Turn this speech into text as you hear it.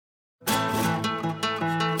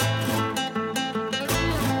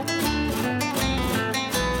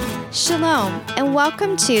Shalom, and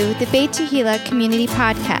welcome to the Beit Tehillah Community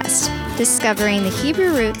Podcast, discovering the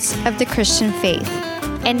Hebrew roots of the Christian faith.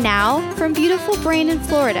 And now, from beautiful Brandon,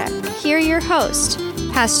 Florida, here are your hosts,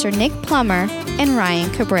 Pastor Nick Plummer and Ryan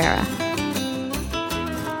Cabrera.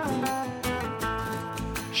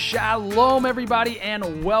 Shalom, everybody,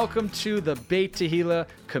 and welcome to the Beit Tehillah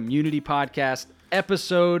Community Podcast,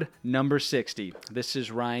 episode number 60. This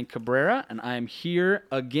is Ryan Cabrera, and I am here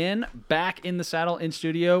again, back in the saddle in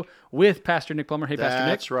studio with Pastor Nick Plummer. Hey, Pastor Nick.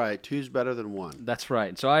 That's right. Two's better than one. That's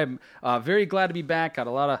right. So I'm very glad to be back. Got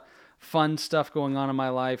a lot of fun stuff going on in my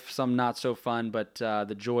life, some not so fun, but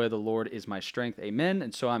the joy of the Lord is my strength. Amen.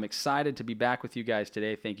 And so I'm excited to be back with you guys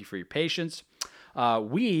today. Thank you for your patience.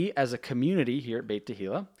 We, as a community here at Beit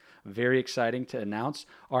Tehillah, very exciting to announce,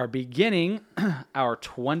 are beginning our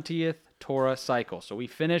 20th Torah cycle. So we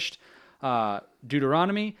finished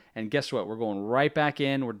Deuteronomy, and guess what? We're going right back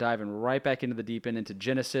in. We're diving right back into the deep end, into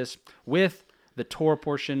Genesis, with the Torah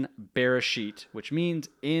portion, Bereshit, which means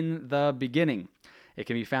in the beginning. It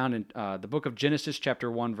can be found in the book of Genesis,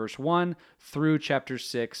 chapter 1, verse 1, through chapter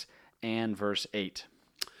 6 and verse 8.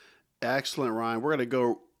 Excellent, Ryan. We're going to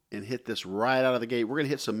go and hit this right out of the gate. We're going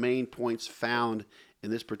to hit some main points found in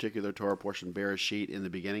this particular Torah portion, Bereshit, in the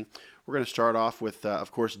beginning. We're going to start off with,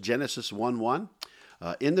 of course, Genesis 1:1.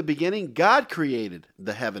 In the beginning, God created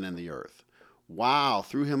the heaven and the earth. Wow,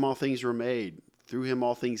 through him all things were made. Through him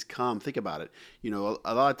all things come. Think about it. You know,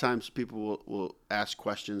 a lot of times people will ask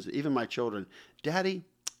questions, even my children, Daddy,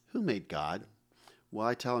 who made God? Well,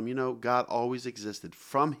 I tell them, God always existed.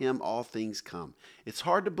 From him, all things come. It's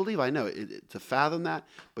hard to believe, I know, to fathom that,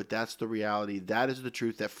 but that's the reality. That is the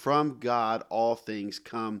truth, that from God, all things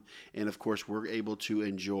come. And, of course, we're able to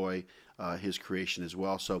enjoy his creation as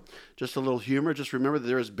well. So just a little humor. Just remember that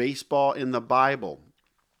there is baseball in the Bible.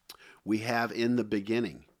 We have in the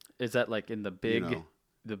beginning. Is that like in the big,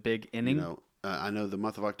 the big inning? I know the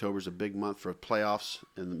month of October is a big month for playoffs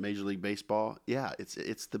in the Major League Baseball. Yeah,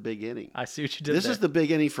 it's the big inning. I see what you did This there. is the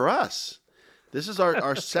big inning for us. This is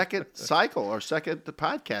our second cycle, our second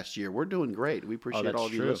podcast year. We're doing great. We appreciate all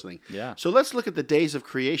of you listening. Yeah. So let's look at the days of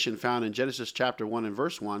creation found in Genesis chapter 1 and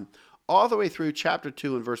verse 1, all the way through chapter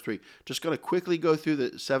 2 and verse 3. Just going to quickly go through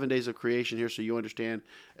the 7 days of creation here so you understand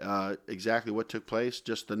exactly what took place,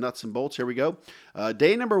 just the nuts and bolts. Here we go.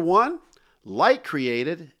 Day number 1, light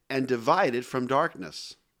created and divided from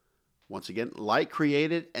darkness. Once again, light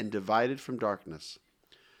created and divided from darkness.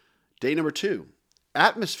 Day number 2,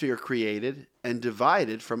 atmosphere created and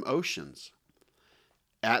divided from oceans.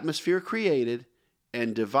 Atmosphere created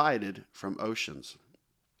and divided from oceans.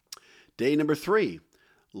 Day number 3,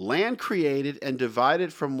 land created and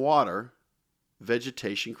divided from water,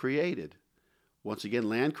 vegetation created. Once again,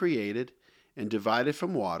 land created and divided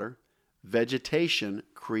from water, vegetation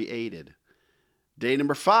created. Day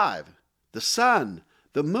number 5, the sun,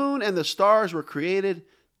 the moon, and the stars were created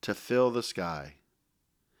to fill the sky.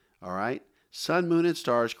 All right? Sun, moon, and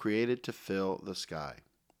stars created to fill the sky.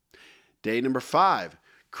 Day number 5,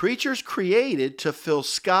 creatures created to fill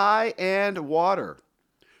sky and water.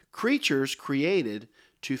 Creatures created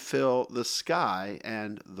to fill the sky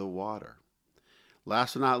and the water.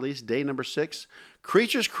 Last but not least, day number 6,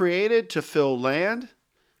 creatures created to fill land,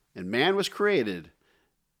 and man was created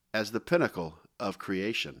as the pinnacle of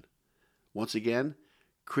creation. Once again,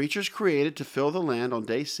 creatures created to fill the land on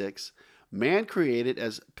day 6, man created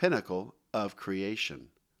as pinnacle of creation.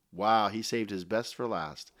 Wow, he saved his best for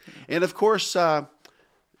last. And of course,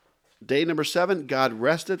 day number 7, God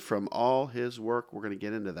rested from all his work. We're going to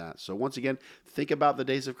get into that. So once again, think about the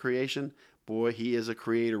days of creation. Boy, he is a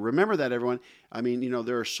creator. Remember that, everyone. I mean,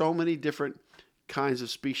 there are so many different kinds of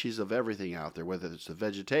species of everything out there, whether it's the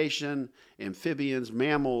vegetation, amphibians,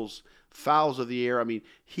 mammals, fowls of the air. I mean,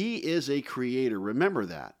 he is a creator. Remember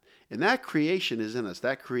that. And that creation is in us.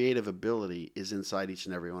 That creative ability is inside each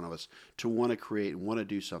and every one of us to want to create and want to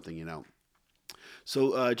do something,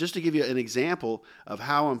 So just to give you an example of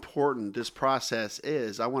how important this process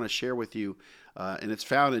is, I want to share with you, and it's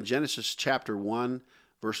found in Genesis chapter 1,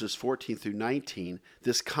 verses 14 through 19,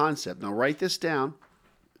 this concept. Now write this down.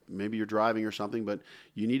 Maybe you're driving or something, but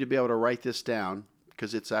you need to be able to write this down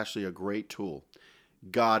because it's actually a great tool.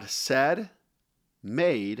 God said,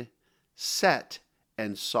 made, set,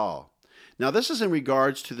 and saw. Now, this is in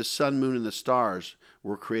regards to the sun, moon, and the stars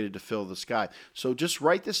were created to fill the sky. So just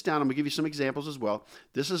write this down. I'm going to give you some examples as well.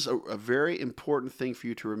 This is a very important thing for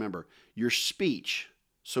you to remember. Your speech.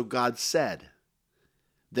 So God said.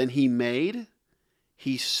 Then he made,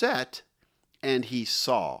 he set, and he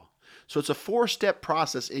saw. So it's a 4-step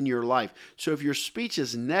process in your life. So if your speech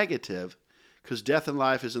is negative, because death and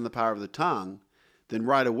life is in the power of the tongue, then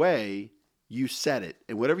right away you set it.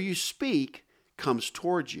 And whatever you speak comes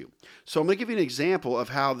towards you. So I'm going to give you an example of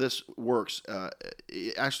how this works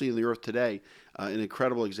actually in the earth today. An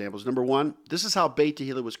incredible examples. Number one, this is how Beit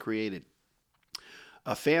Tehillah was created.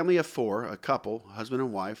 A family of four, a couple, husband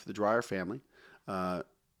and wife, the Dreyer family,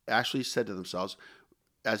 actually said to themselves,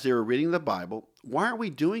 as they were reading the Bible, why aren't we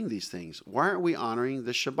doing these things? Why aren't we honoring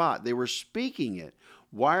the Shabbat? They were speaking it.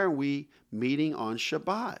 Why aren't we meeting on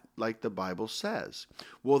Shabbat like the Bible says?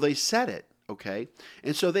 Well, they said it, okay?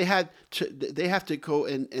 And so they have to go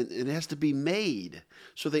and it has to be made.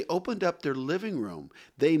 So they opened up their living room.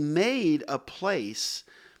 They made a place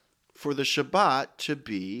for the Shabbat to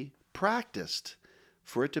be practiced,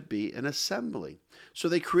 for it to be an assembly. So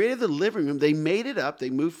they created the living room. They made it up. They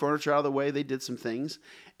moved furniture out of the way. They did some things.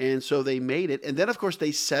 And so they made it. And then, of course,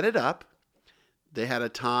 they set it up. They had a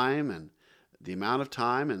time and the amount of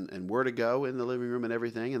time and where to go in the living room and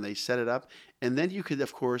everything. And they set it up. And then you could,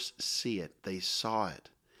 of course, see it. They saw it.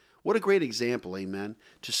 What a great example, amen,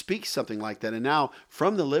 to speak something like that. And now,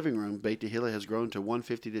 from the living room, Beit Tehillah has grown to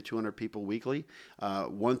 150 to 200 people weekly.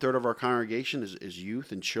 1/3 of our congregation is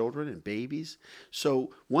youth and children and babies.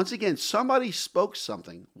 So, once again, somebody spoke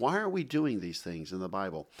something. Why are we doing these things in the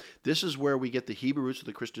Bible? This is where we get the Hebrew roots of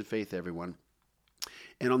the Christian faith, everyone.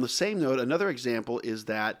 And on the same note, another example is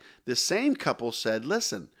that the same couple said,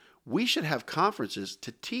 listen, we should have conferences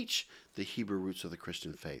to teach the Hebrew roots of the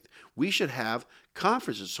Christian faith. We should have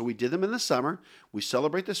conferences. So we did them in the summer. We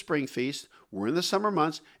celebrate the spring feast. We're in the summer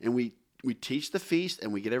months, and we teach the feast,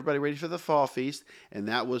 and we get everybody ready for the fall feast. And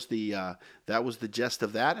that was the gist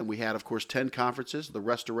of that. And we had, of course, 10 conferences, the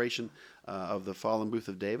restoration of the fallen booth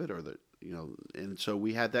of David, and so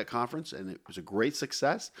we had that conference, and it was a great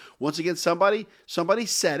success. Once again, somebody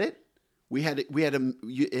said it.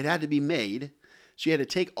 It had to be made. So you had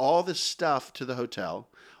to take all this stuff to the hotel,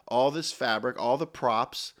 all this fabric, all the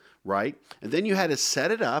props, right? And then you had to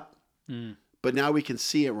set it up. But now we can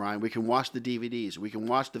see it, Ryan. We can watch the DVDs. We can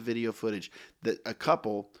watch the video footage. That a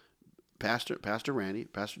couple, Pastor Randy,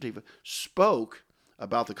 Pastor Tifa, spoke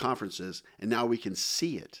about the conferences, and now we can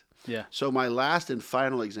see it. Yeah. So my last and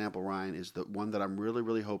final example, Ryan, is the one that I'm really,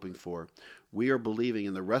 really hoping for. We are believing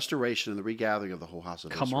in the restoration and the regathering of the whole house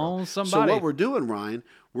of Israel. Come on, somebody. So what we're doing, Ryan,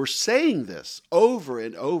 we're saying this over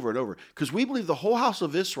and over and over because we believe the whole house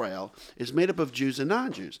of Israel is made up of Jews and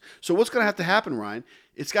non-Jews. So what's going to have to happen, Ryan?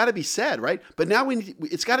 It's got to be said, right? But now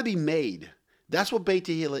it's got to be made. That's what Beit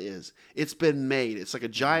Tehillah is. It's been made. It's like a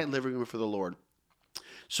giant living room for the Lord.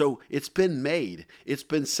 So it's been made. It's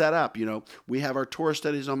been set up. We have our Torah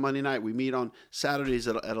studies on Monday night. We meet on Saturdays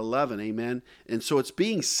at 11. Amen. And so it's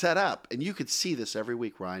being set up. And you could see this every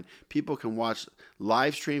week, Ryan. People can watch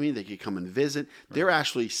live streaming. They can come and visit. Right. They're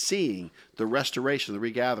actually seeing the restoration, the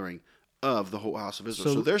regathering of the whole house of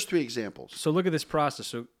Israel. So there's 3 examples. So look at this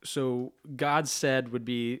process. So God said would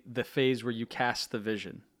be the phase where you cast the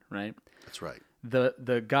vision, right? That's right.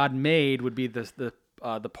 The God made would be the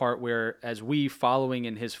part where, as we following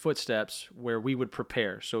in his footsteps, where we would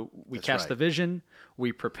prepare. So we cast the vision,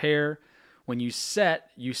 we prepare. When you set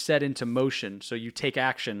into motion. So you take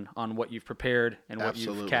action on what you've prepared and what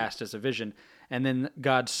you've cast as a vision. And then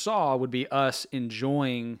God saw would be us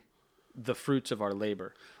enjoying the fruits of our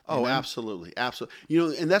labor. Oh, absolutely.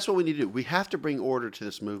 Absolutely. And that's what we need to do. We have to bring order to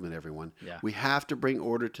this movement, everyone. Yeah. We have to bring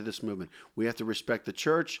order to this movement. We have to respect the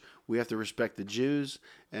church. We have to respect the Jews.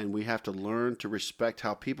 And we have to learn to respect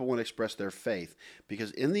how people want to express their faith.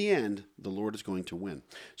 Because in the end, the Lord is going to win.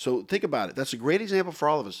 So think about it. That's a great example for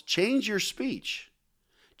all of us. Change your speech.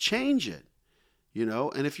 Change it.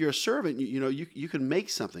 And if you're a servant, you can make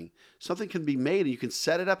something. Something can be made, and you can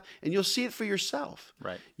set it up, and you'll see it for yourself.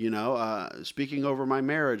 Right. Speaking over my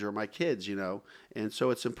marriage or my kids, and so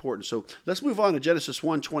it's important. So let's move on to Genesis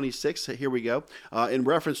 1:26. Here we go. In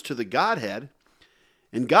reference to the Godhead.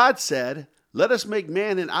 And God said, let us make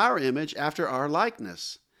man in our image after our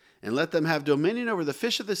likeness, and let them have dominion over the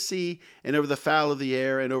fish of the sea, and over the fowl of the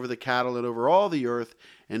air, and over the cattle, and over all the earth,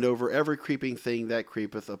 and over every creeping thing that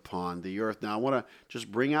creepeth upon the earth. Now, I want to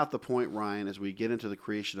just bring out the point, Ryan, as we get into the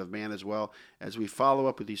creation of man as well, as we follow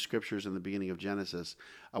up with these scriptures in the beginning of Genesis.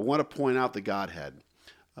 I want to point out the Godhead.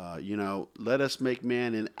 Let us make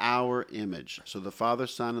man in our image. So the Father,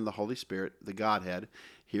 Son, and the Holy Spirit, the Godhead.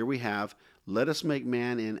 Here we have, let us make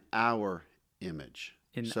man in our image.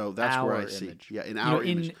 So that's where I see. Yeah, in our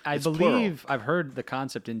image. I believe I've heard the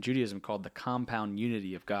concept in Judaism called the compound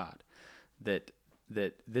unity of God. That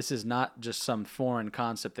this is not just some foreign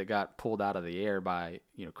concept that got pulled out of the air by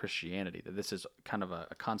Christianity. That this is kind of a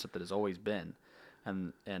concept that has always been,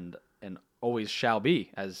 and always shall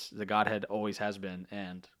be, as the Godhead always has been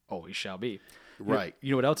and always shall be. Right.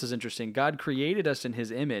 You know what else is interesting? God created us in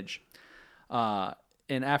His image, and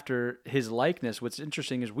after his likeness. What's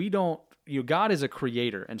interesting is we don't, God is a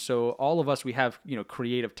creator. And so all of us, we have,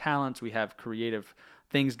 creative talents, we have creative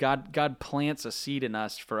things. God plants a seed in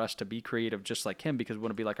us for us to be creative just like him, because we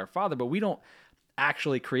want to be like our Father, but we don't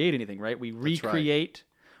actually create anything, right? We recreate,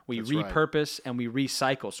 we repurpose, and we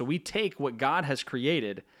recycle. So we take what God has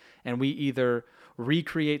created and we either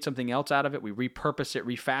recreate something else out of it, we repurpose it,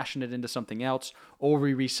 refashion it into something else, or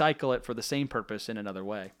we recycle it for the same purpose in another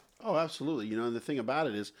way. Oh, absolutely. And the thing about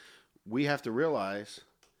it is we have to realize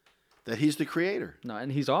that he's the creator. No,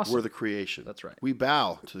 and he's awesome. We're the creation. That's right. We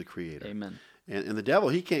bow to the creator. Amen. And the devil,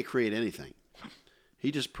 he can't create anything.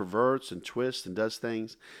 He just perverts and twists and does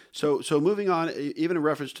things. So moving on, even in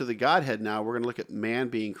reference to the Godhead now, we're going to look at man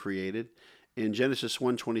being created. In Genesis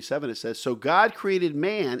 1:27, it says, "So God created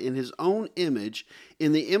man in his own image.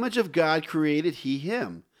 In the image of God created he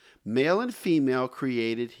him. Male and female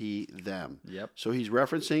created he them." Yep. So he's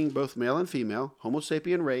referencing both male and female, Homo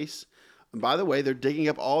sapien race. And by the way, they're digging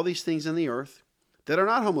up all these things in the earth that are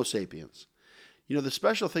not Homo sapiens. The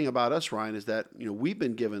special thing about us, Ryan, is that we've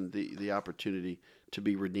been given the opportunity to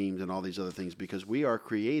be redeemed and all these other things because we are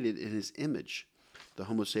created in his image, the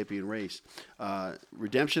Homo sapien race.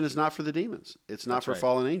 Redemption is not for the demons. It's not for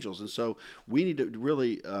fallen angels. And so we need to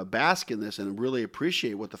really bask in this and really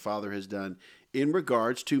appreciate what the Father has done in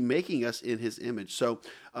regards to making us in his image. So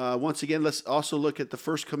once again, let's also look at the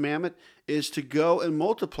first commandment is to go and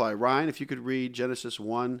multiply. Ryan, if you could read Genesis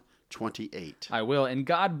 1:28. I will. "And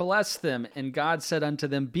God blessed them, and God said unto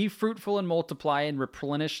them, Be fruitful and multiply, and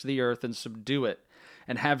replenish the earth, and subdue it,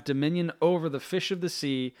 and have dominion over the fish of the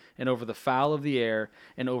sea, and over the fowl of the air,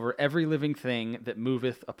 and over every living thing that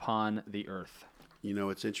moveth upon the earth."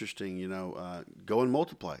 It's interesting, go and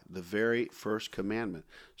multiply, the very first commandment.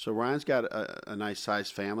 So Ryan's got a nice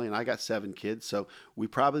sized family, and I got 7 kids, so we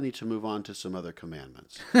probably need to move on to some other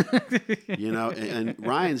commandments. And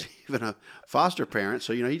Ryan's even a foster parent,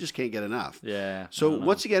 so, he just can't get enough. Yeah. So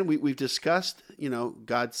once again, we've discussed,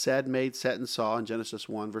 God said, made, set, and saw in Genesis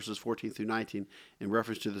 1, verses 14 through 19, in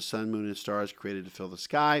reference to the sun, moon, and stars created to fill the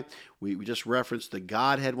sky. We just referenced the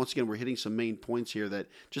Godhead. Once again, we're hitting some main points here that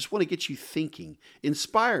just want to get you thinking,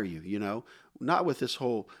 inspire you, not with this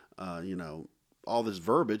whole, all this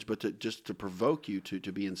verbiage, but to provoke you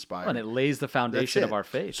to be inspired. And it lays the foundation of our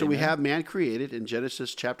faith. So we have man created in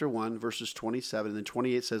Genesis chapter 1, verses 27, and then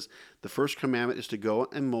 28 says the first commandment is to go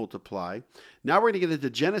and multiply. Now we're going to get into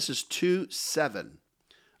Genesis 2:7.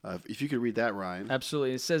 If you could read that, Ryan.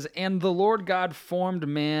 Absolutely. It says, "And the Lord God formed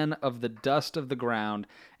man of the dust of the ground,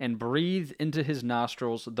 and breathed into his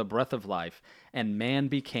nostrils the breath of life, and man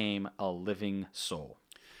became a living soul."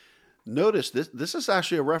 Notice this is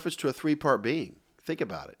actually a reference to a 3-part being. Think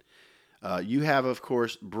about it. You have, of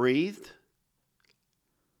course, breathed,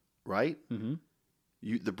 right? Mm-hmm.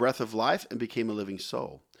 The breath of life, and became a living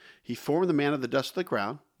soul. He formed the man of the dust of the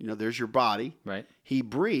ground. There's your body. Right. He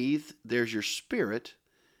breathed. There's your spirit.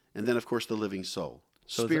 And then, of course, the living soul.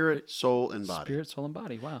 So Spirit, soul, and body. Spirit, soul, and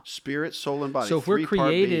body. Wow. Spirit, soul, and body. So if we're 3-part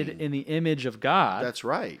created being. in the image of God, That's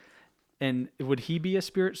right. and would he be a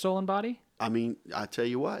spirit, soul, and body? I mean, I tell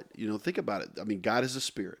you what, think about it. I mean, God is a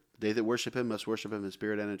spirit. They that worship him must worship him in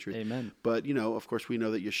spirit and in truth. Amen. But, of course, we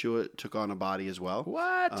know that Yeshua took on a body as well.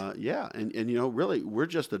 What? Yeah. And really, we're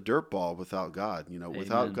just a dirt ball without God.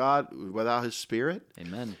 Without God, without his spirit.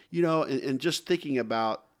 Amen. And just thinking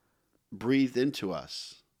about breathed into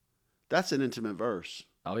us. That's an intimate verse.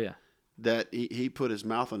 Oh, yeah. That he put his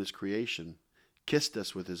mouth on his creation, kissed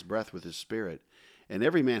us with his breath, with his spirit. And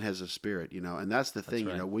every man has a spirit, and that's the thing,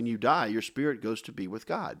 right. When you die, your spirit goes to be with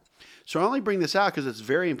God. So I only bring this out because it's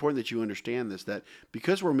very important that you understand this, that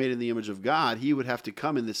because we're made in the image of God, he would have to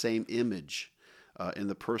come in the same image in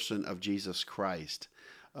the person of Jesus Christ.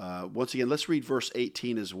 Once again, let's read verse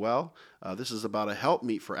 18 as well. This is about a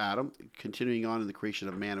helpmeet for Adam, continuing on in the creation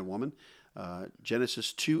of man and woman.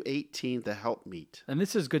 Genesis 2:18, the helpmeet. And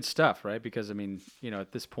this is good stuff, right? Because,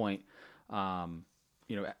 at this point,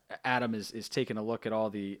 Adam is taking a look at all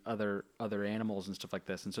the other animals and stuff like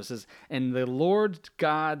this. And so it says, "And the Lord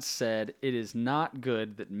God said, It is not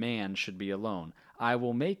good that man should be alone. I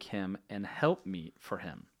will make him an helpmeet for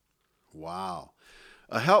him." Wow.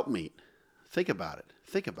 A helpmeet. Think about it.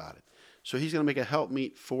 So he's going to make a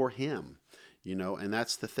helpmeet for him. And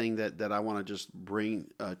that's the thing that I want to just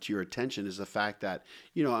bring to your attention is the fact that,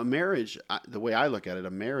 a marriage, the way I look at it,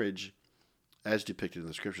 a marriage, as depicted in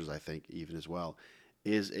the scriptures, I think, even as well,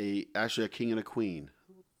 is actually a king and a queen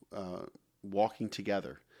walking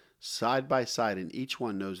together, side by side, and each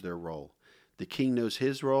one knows their role. The king knows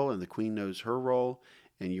his role, and the queen knows her role,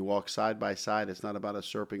 and you walk side by side. It's not about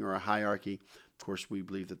usurping or a hierarchy. Of course, we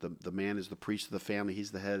believe that the man is the priest of the family.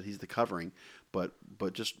 He's the head. He's the covering. But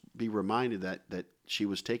just be reminded that she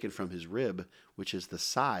was taken from his rib, which is the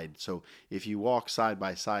side. So if you walk side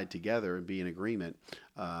by side together and be in agreement,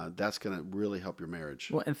 that's going to really help your marriage.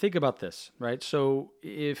 Well, and think about this, right? So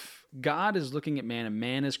if God is looking at man and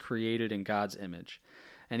man is created in God's image,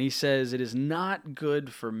 and he says it is not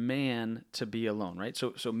good for man to be alone, right?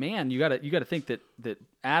 So man, you gotta think that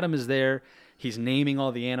Adam is there. He's naming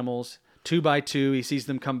all the animals 2 by 2. He sees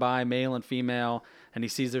them come by, male and female, and he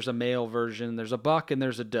sees there's a male version, there's a buck and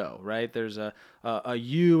there's a doe, right? There's a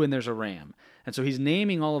ewe and there's a ram. And so he's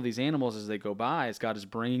naming all of these animals as they go by, as God is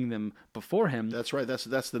bringing them before him. That's right.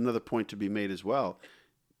 That's another point to be made as well.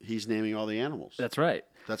 He's naming all the animals. That's right.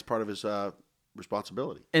 That's part of his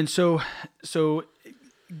responsibility. And so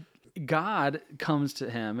God comes to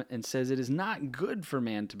him and says it is not good for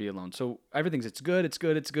man to be alone. So everything's it's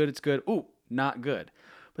good. Ooh, not good.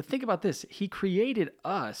 But think about this. He created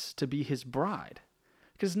us to be his bride,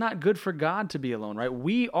 because it's not good for God to be alone, right?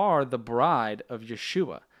 We are the bride of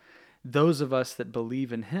Yeshua, those of us that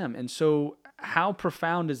believe in him. And so how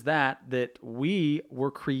profound is that we were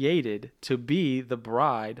created to be the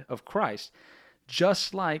bride of Christ,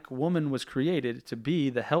 just like woman was created to be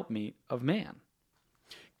the helpmeet of man.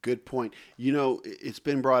 Good point. You know, it's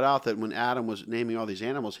been brought out that when Adam was naming all these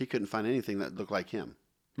animals, he couldn't find anything that looked like him.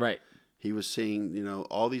 Right. He was seeing,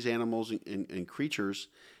 all these animals and creatures,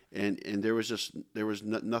 and there was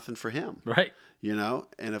nothing for him. Right.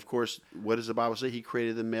 And of course, what does the Bible say? He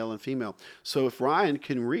created them male and female. So if Ryan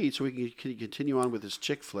can read, so we can continue on with his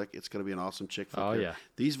chick flick, it's going to be an awesome chick flick. Oh, here. yeah.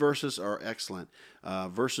 These verses are excellent.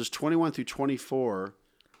 Verses 21 through 24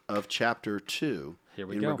 of chapter 2 Here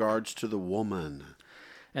we in go. regards to the woman.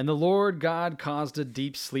 And the Lord God caused a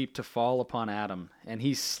deep sleep to fall upon Adam, and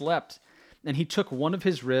he slept. And he took one of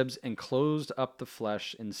his ribs and closed up the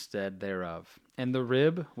flesh instead thereof. And the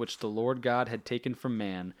rib which the Lord God had taken from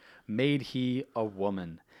man made he a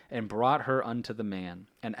woman, and brought her unto the man.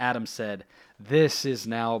 And Adam said, This is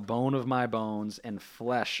now bone of my bones and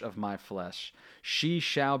flesh of my flesh. She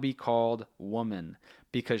shall be called woman,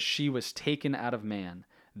 because she was taken out of man.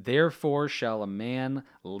 Therefore shall a man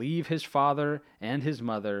leave his father and his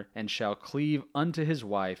mother, and shall cleave unto his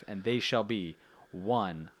wife, and they shall be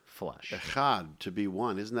one flesh. Echad, to be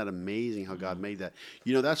one. Isn't that amazing how God made that?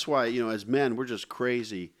 That's why, as men, we're just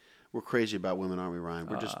crazy. We're crazy about women, aren't we, Ryan?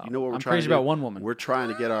 We're just, what we're I'm trying crazy to do? about one woman. We're trying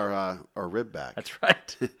to get our rib back. That's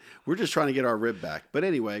right. We're just trying to get our rib back. But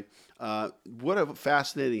anyway, what a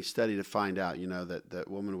fascinating study to find out, that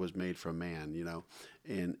woman was made from man,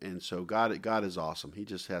 and so God is awesome. He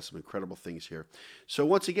just has some incredible things here. So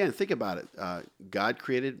once again, think about it. God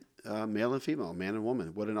created male and female, man and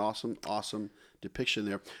woman. What an awesome depiction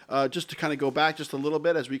there. Just to kind of go back just a little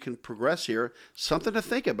bit as we can progress here, something to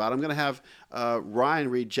think about. I'm going to have Ryan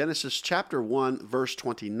read Genesis chapter 1, verse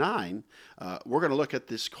 29. We're going to look at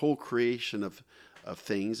this whole creation of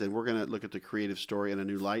things, and we're going to look at the creative story in a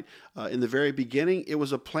new light. In the very beginning, it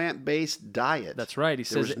was a plant-based diet. That's right. He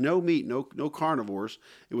There says was no meat, no carnivores.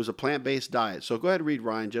 It was a plant-based diet. So go ahead and read,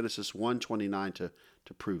 Ryan, Genesis 1:29 to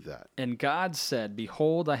prove that. And God said,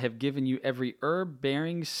 Behold, I have given you every herb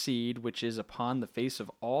bearing seed which is upon the face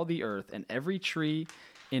of all the earth, and every tree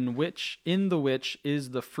in the which is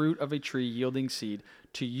the fruit of a tree yielding seed.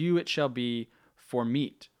 To you it shall be for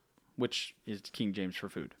meat, which is King James for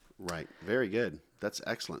food. Right. Very good. That's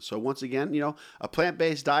excellent. So once again, a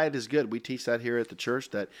plant-based diet is good. We teach that here at the church,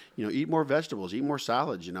 that, eat more vegetables, eat more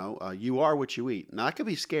salads, you are what you eat. Now, that could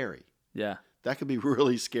be scary. Yeah. That could be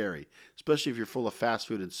really scary, especially if you're full of fast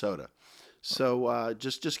food and soda. So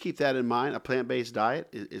just keep that in mind. A plant-based diet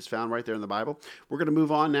is found right there in the Bible. We're going to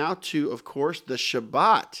move on now to, of course, the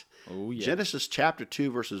Shabbat. Oh, yeah. Genesis chapter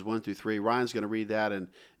 2, verses 1 through 3. Ryan's going to read that and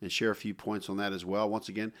share a few points on that as well. Once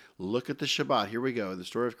again, look at the Shabbat. Here we go. In the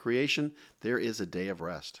story of creation, there is a day of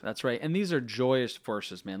rest. That's right. And these are joyous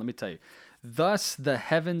verses, man. Let me tell you. Thus the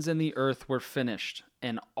heavens and the earth were finished,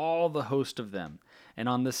 and all the host of them. And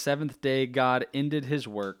on the seventh day God ended his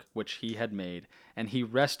work which he had made, and he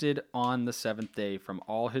rested on the seventh day from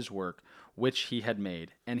all his work which he had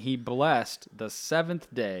made. And he blessed the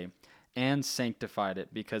seventh day and sanctified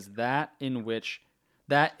it, because that in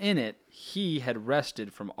it he had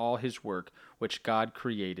rested from all his work which God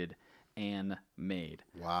created and made.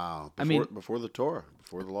 Wow. Before the Torah,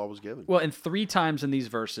 before the law was given. Well, and 3 times in these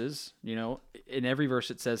verses, in every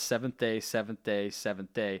verse it says seventh day, seventh day,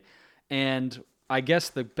 seventh day. And I guess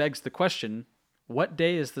that begs the question, what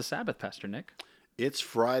day is the Sabbath, Pastor Nick? It's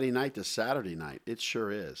Friday night to Saturday night. It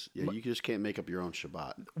sure is. Yeah, you just can't make up your own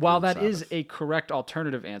Shabbat. While on that Sabbath. is a correct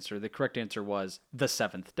alternative answer, the correct answer was the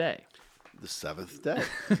seventh day. The seventh day.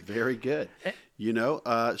 Very good.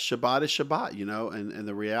 Shabbat is Shabbat, and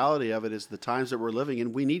the reality of it is the times that we're living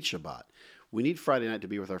in, we need Shabbat. We need Friday night to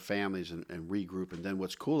be with our families and regroup. And then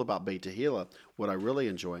what's cool about Beit Tehillah, what I really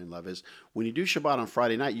enjoy and love is when you do Shabbat on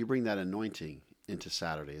Friday night, you bring that anointing into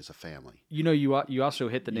Saturday as a family. You also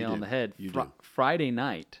hit the nail on the head. You do. Friday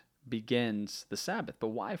night begins the Sabbath. But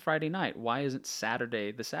why Friday night? Why isn't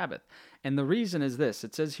Saturday the Sabbath? And the reason is this.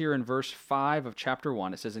 It says here in verse 5 of chapter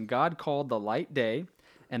 1, it says, "And God called the light day,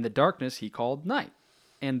 and the darkness he called night.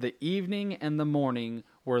 And the evening and the morning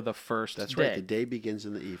were the first day." That's right. The day begins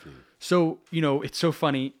in the evening. So, it's so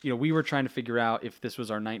funny. We were trying to figure out if this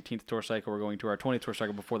was our 19th Torah cycle. We're going to our 20th Torah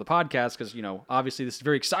cycle before the podcast because, obviously this is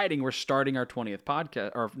very exciting. We're starting our 20th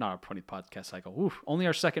podcast, or not our 20th podcast cycle. Oof, only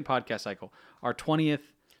our second podcast cycle. Our 20th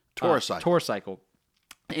Torah cycle.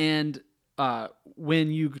 And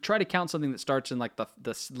when you try to count something that starts in like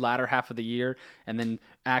the latter half of the year and then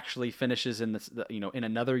actually finishes in in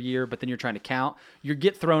another year, but then you're trying to count, you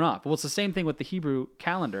get thrown off. Well, it's the same thing with the Hebrew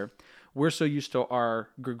calendar. We're so used to our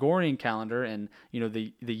Gregorian calendar and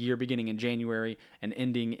the year beginning in January and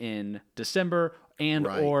ending in December, and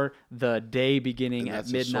Right. or the day beginning And at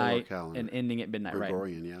that's the solar midnight calendar. and ending at midnight.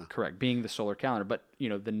 Gregorian, right? yeah. Correct, being the solar calendar. But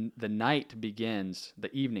the night begins,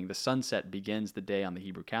 the evening, the sunset begins the day on the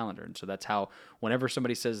Hebrew calendar, and so that's how whenever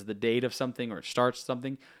somebody says the date of something or it starts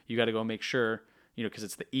something, you got to go make sure. Because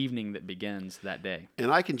it's the evening that begins that day.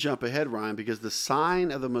 And I can jump ahead, Ryan, because the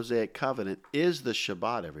sign of the Mosaic covenant is the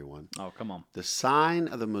Shabbat, everyone. Oh, come on. The sign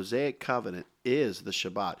of the Mosaic covenant is the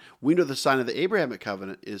Shabbat. We know the sign of the Abrahamic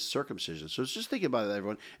covenant is circumcision. So just think about it,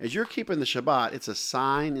 everyone. As you're keeping the Shabbat, it's a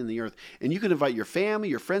sign in the earth. And you can invite your family,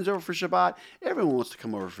 your friends over for Shabbat. Everyone wants to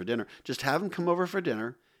come over for dinner. Just have them come over for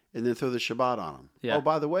dinner and then throw the Shabbat on them. Yeah. Oh,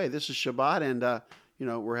 by the way, this is Shabbat, and,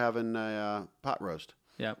 we're having a pot roast.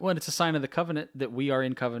 Yeah, well, it's a sign of the covenant that we are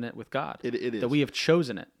in covenant with God. It is. That we have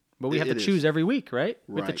chosen it. But we have to It choose is. every week, right?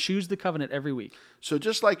 We have to Right. choose the covenant every week. So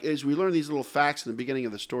just like as we learn these little facts in the beginning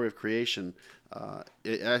of the story of creation,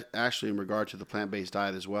 actually in regard to the plant-based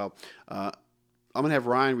diet as well, I'm going to have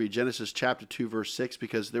Ryan read Genesis chapter 2, verse 6,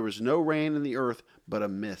 because there was no rain in the earth but a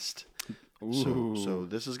mist. So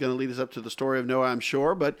this is going to lead us up to the story of Noah, I'm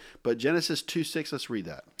sure, but Genesis 2:6, let's read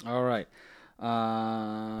that. All right.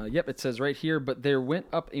 It says right here, "But there went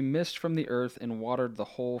up a mist from the earth and watered the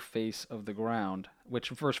whole face of the ground,"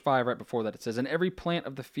 which in verse 5, right before that, it says, "And every plant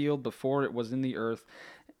of the field before it was in the earth,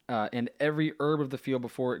 and every herb of the field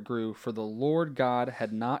before it grew, for the Lord God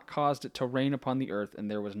had not caused it to rain upon the earth, and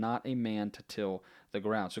there was not a man to till the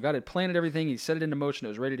ground." So God had planted everything, he set it into motion, it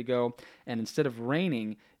was ready to go, and instead of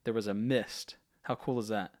raining, there was a mist. How cool is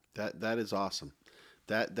that? That is awesome.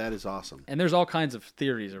 That is awesome. And there's all kinds of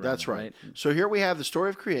theories around That's that, right. So here we have the story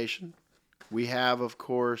of creation. We have, of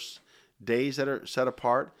course, days that are set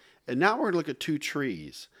apart. And now we're going to look at two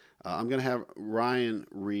trees. I'm going to have Ryan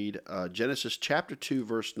read Genesis chapter 2,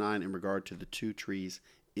 verse 9 in regard to the two trees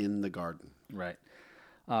in the garden. Right.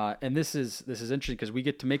 And this is interesting because we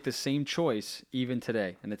get to make the same choice even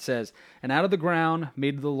today. And it says, "And out of the ground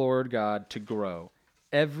made the Lord God to grow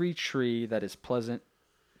every tree that is pleasant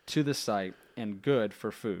to the sight and good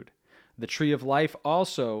for food. The tree of life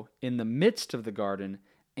also in the midst of the garden,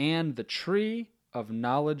 and the tree of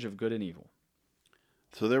knowledge of good and evil."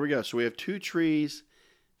 So there we go. So we have two trees.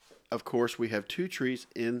 Of course, we have two trees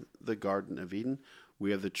in the Garden of Eden.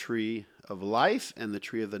 We have the tree of life and the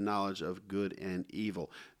tree of the knowledge of good and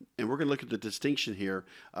evil. And we're going to look at the distinction here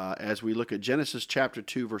as we look at Genesis chapter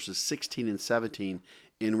 2, verses 16 and 17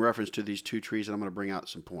 in reference to these two trees. And I'm going to bring out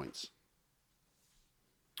some points.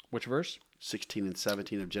 Which verse? 16 and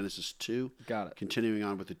 17 of Genesis 2. Got it. Continuing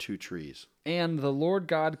on with the two trees. "And the Lord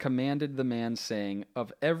God commanded the man, saying,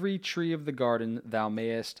 Of every tree of the garden thou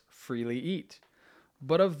mayest freely eat.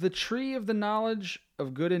 But of the tree of the knowledge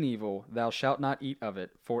of good and evil thou shalt not eat of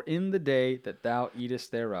it, for in the day that thou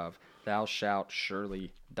eatest thereof thou shalt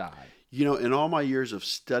surely die." In all my years of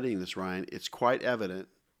studying this, Ryan, it's quite evident,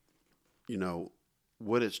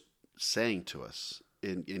 what it's saying to us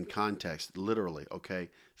in context, literally, okay?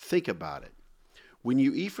 Think about it. When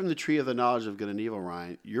you eat from the tree of the knowledge of good and evil,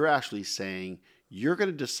 Ryan, you're actually saying you're going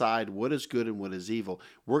to decide what is good and what is evil.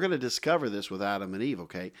 We're going to discover this with Adam and Eve,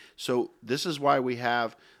 okay? So this is why we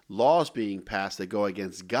have laws being passed that go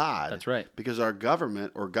against God. That's right. Because our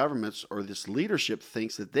government or governments or this leadership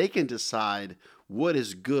thinks that they can decide what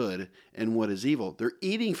is good and what is evil. They're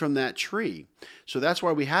eating from that tree. So that's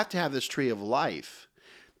why we have to have this tree of life.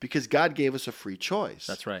 because God gave us a free choice.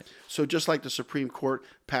 That's right. So just like the Supreme Court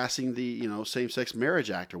passing the Same-Sex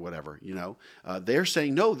Marriage Act or whatever, they're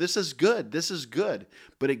saying, no, this is good,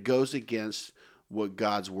 but it goes against what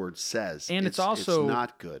God's word says. And it's also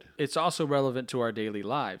not good. It's also relevant to our daily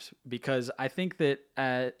lives, because I think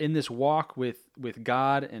that in this walk with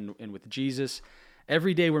God and with Jesus,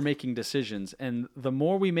 every day we're making decisions, and the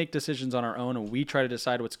more we make decisions on our own and we try to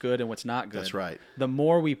decide what's good and what's not good, That's right. the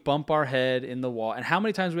more we bump our head in the wall. And how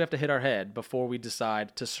many times we have to hit our head before we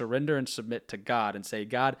decide to surrender and submit to God and say,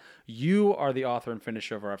 God, you are the author and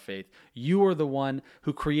finisher of our faith. You are the one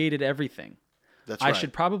who created everything. That's I right.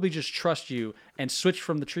 should probably just trust you and switch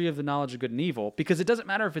from the tree of the knowledge of good and evil, because it doesn't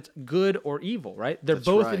matter if it's good or evil, right? They're That's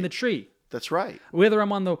both right. in the tree. That's right. Whether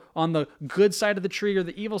I'm on the good side of the tree or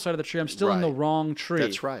the evil side of the tree, I'm still in the Right. wrong tree.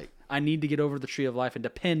 That's right. I need to get over the tree of life and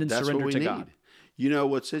depend and That's surrender what we to need. God.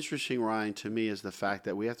 What's interesting, Ryan, to me is the fact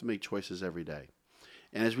that we have to make choices every day.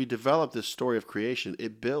 And as we develop this story of creation,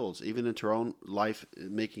 it builds even into our own life,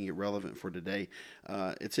 making it relevant for today.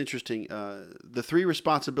 It's interesting. The three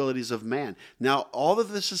responsibilities of man. Now, all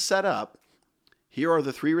of this is set up. Here are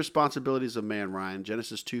the three responsibilities of man, Ryan.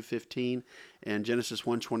 Genesis 2:15 and Genesis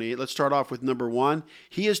 1:28. Let's start off with number 1.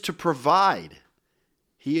 He is to provide.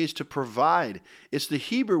 He is to provide. It's the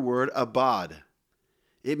Hebrew word abad.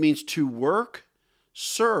 It means to work,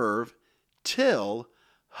 serve, till,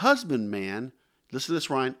 husbandman. Listen to this,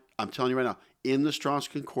 Ryan. I'm telling you right now, in the Strong's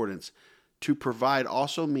Concordance, to provide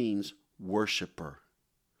also means worshiper.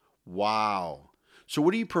 Wow. So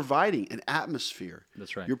what are you providing? An atmosphere.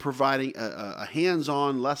 That's right. You're providing a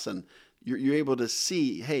hands-on lesson. You're able to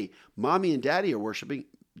see, hey, mommy and daddy are worshiping.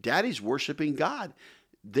 Daddy's worshiping God.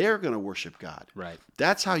 They're going to worship God. Right.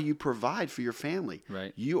 That's how you provide for your family.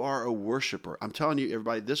 Right. You are a worshiper. I'm telling you,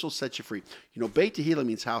 everybody, this will set you free. Beit Tehillah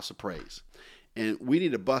means house of praise. And we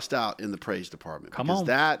need to bust out in the praise department. Come because on.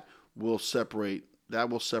 that will separate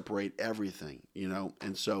everything,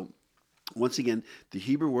 And so, once again, the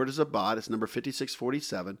Hebrew word is abad. It's number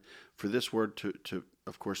 5647 for this word to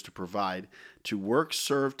of course, to provide, to work,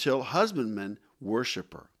 serve, till, husbandman,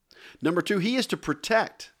 worshiper. Number 2, he is to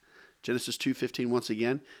protect. Genesis 2:15 once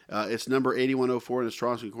again. It's number 8104 in the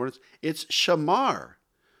Strong's Concordance. It's shamar.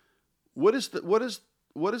 What is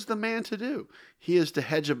the man to do? He is to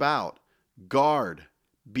hedge about, guard,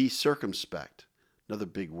 be circumspect. Another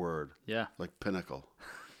big word. Yeah. Like pinnacle.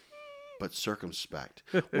 But circumspect.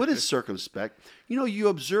 What is circumspect? You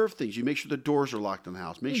observe things. You make sure the doors are locked in the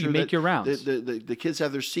house. Make You sure make that your rounds. the kids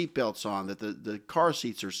have their seatbelts on. That the car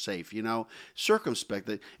seats are safe. Circumspect.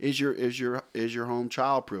 That is your home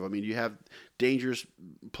childproof. I mean, you have dangerous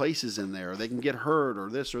places in there. They can get hurt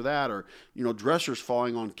or this or that, or dressers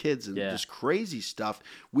falling on kids and just crazy stuff.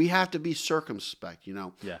 We have to be circumspect.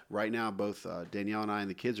 Yeah. Right now, both Danielle and I and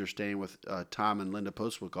the kids are staying with Tom and Linda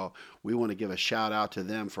Postwickall. We want to give a shout out to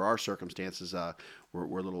them for our circumstances.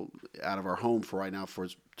 We're a little out of our home for right now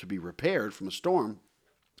to be repaired from a storm,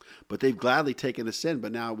 but they've gladly taken us in.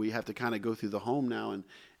 But now we have to kind of go through the home now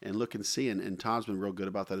and look and see. And Tom's been real good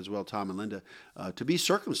about that as well, Tom and Linda, to be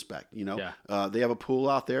circumspect. They have a pool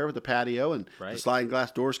out there with the patio, and Right. the sliding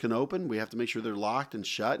glass doors can open. We have to make sure they're locked and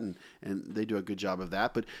shut, and they do a good job of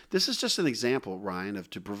that. But this is just an example, Ryan, of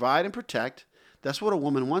to provide and protect. That's what a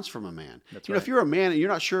woman wants from a man. That's If you're a man and you're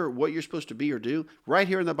not sure what you're supposed to be or do, right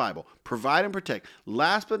here in the Bible, provide and protect.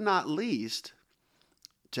 Last but not least,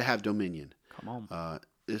 to have dominion. Come on.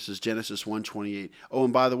 This is Genesis 1:28. Oh,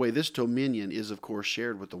 and by the way, this dominion is, of course,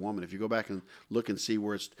 shared with the woman. If you go back and look and see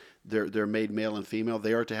where they're made male and female,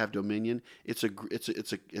 they are to have dominion. It's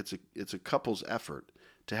a couple's effort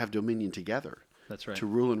to have dominion together. That's right. To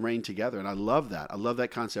rule and reign together, and I love that. I love that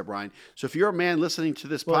concept, Ryan. So if you're a man listening to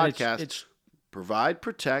this podcast, it's provide,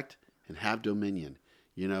 protect, and have dominion.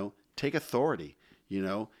 Take authority.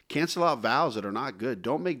 Cancel out vows that are not good.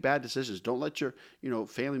 Don't make bad decisions. Don't let your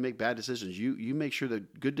family make bad decisions. You make sure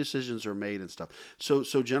that good decisions are made and stuff.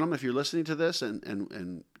 So gentlemen, if you're listening to this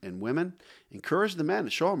and women, encourage the men.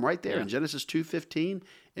 Show them right there in Genesis 2:15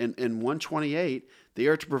 and 1:28. They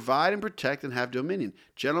are to provide and protect and have dominion.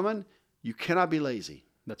 Gentlemen, you cannot be lazy.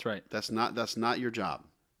 That's right. That's not your job.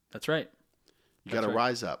 That's right. You got to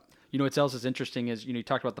rise up. What else is interesting is, you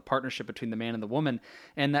talked about the partnership between the man and the woman,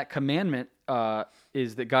 and that commandment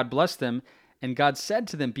is that God blessed them, and God said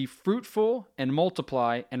to them, be fruitful and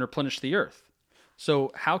multiply and replenish the earth.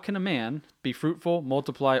 So how can a man be fruitful,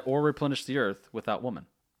 multiply, or replenish the earth without woman?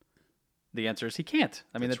 The answer is he can't.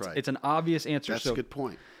 I mean, That's right. It's an obvious answer. That's a good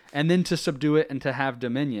point. And then to subdue it and to have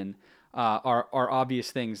dominion are obvious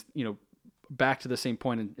things. back to the same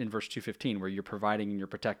point in verse 2:15, where you're providing and you're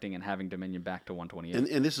protecting and having dominion back to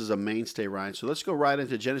 128. And this is a mainstay, Ryan. So let's go right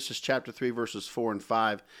into Genesis chapter 3, verses 4 and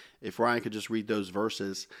 5. If Ryan could just read those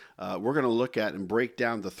verses, we're going to look at and break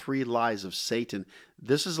down the 3 lies of Satan.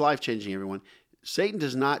 This is life-changing, everyone. Satan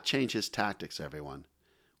does not change his tactics, everyone.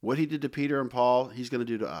 What he did to Peter and Paul, he's going to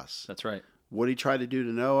do to us. That's right. What he tried to do to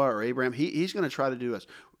Noah or Abraham, he's going to try to do to us.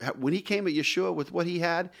 When he came at Yeshua with what he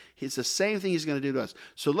had, it's the same thing he's going to do to us.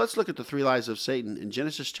 So let's look at the 3 lies of Satan in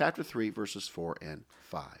Genesis chapter 3, verses 4 and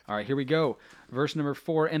 5. All right, here we go. Verse number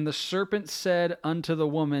 4, and the serpent said unto the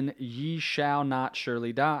woman, Ye shall not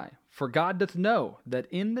surely die. For God doth know that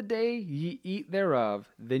in the day ye eat thereof,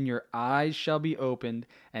 then your eyes shall be opened,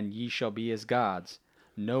 and ye shall be as gods,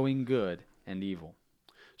 knowing good and evil.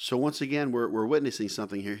 So once again, we're witnessing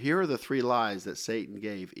something here. Here are the 3 lies that Satan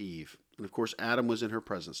gave Eve. And of course, Adam was in her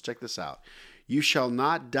presence. Check this out. You shall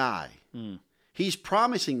not die. He's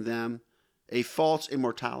promising them a false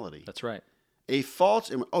immortality. That's right. A false,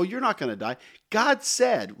 you're not going to die. God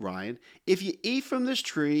said, Ryan, if you eat from this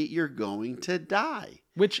tree, you're going to die.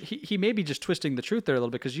 Which he may be just twisting the truth there a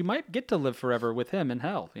little bit, because you might get to live forever with him in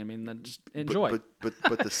hell. I mean, then just enjoy.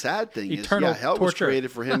 But the sad thing is, Eternal hell was torture.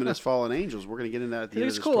 created for him and his fallen angels. We're going to get into that at the end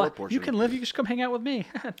of this cool. story portion. You can live. You just come hang out with me.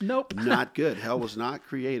 Nope. Not good. Hell was not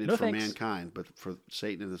created No for thanks. mankind, but for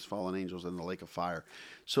Satan and his fallen angels in the lake of fire.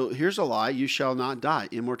 So here's a lie. You shall not die.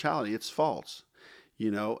 Immortality. It's false.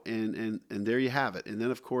 And there you have it. And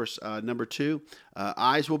then, of course, number 2,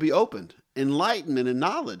 eyes will be opened. Enlightenment and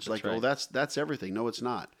knowledge. That's right. That's everything. No, it's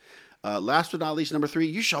not. Last but not least, number 3,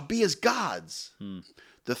 you shall be as gods.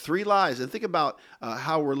 The 3 lies. And think about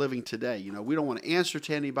how we're living today. We don't want to answer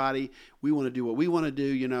to anybody. We want to do what we want to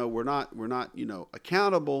do. We're not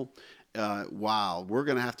accountable. Wow, we're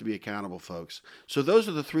going to have to be accountable, folks. So those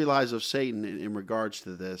are the 3 lies of Satan in regards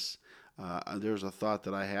to this. There's a thought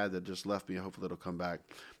that I had that just left me. Hopefully it'll come back.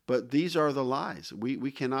 But these are the lies.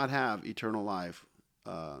 We cannot have eternal life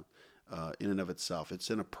in and of itself.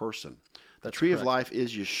 It's in a person. The tree of life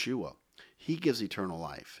is Yeshua. He gives eternal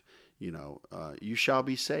life. You shall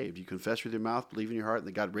be saved. You confess with your mouth, believe in your heart,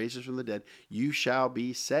 that God raises from the dead. You shall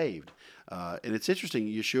be saved. And it's interesting,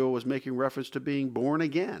 Yeshua was making reference to being born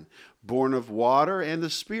again, born of water and the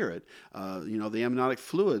Spirit. The amniotic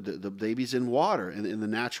fluid, the baby's in water, in the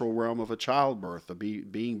natural realm of a childbirth, of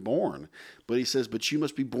being born. But he says, but you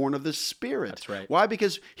must be born of the Spirit. That's right. Why?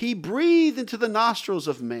 Because he breathed into the nostrils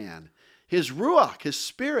of man, his ruach, his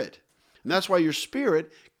spirit. And that's why your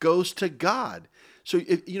spirit goes to God. So,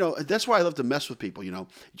 that's why I love to mess with people,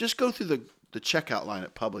 Just go through the checkout line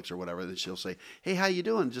at Publix or whatever, and she'll say, hey, how you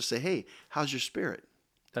doing? Just say, hey, how's your spirit?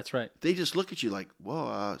 That's right. They just look at you like,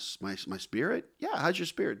 whoa, my spirit? Yeah, how's your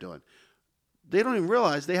spirit doing? They don't even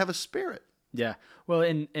realize they have a spirit. Yeah. Well,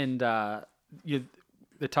 it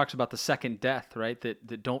talks about the second death, right?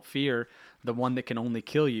 That don't fear the one that can only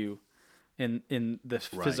kill you in the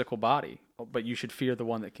physical body, but you should fear the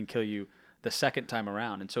one that can kill you the second time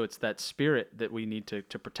around. And so it's that spirit that we need to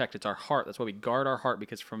protect. It's our heart. That's why we guard our heart,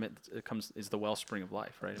 because from it is the wellspring of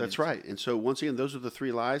life, right? That's right. And so once again, those are the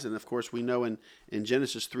 3 lies. And of course, we know in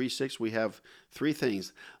Genesis 3:6, we have 3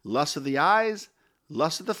 things: lust of the eyes,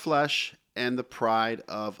 lust of the flesh, and the pride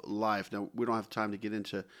of life. Now, we don't have time to get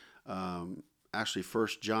into actually 1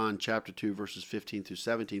 John chapter 2, verses 15 through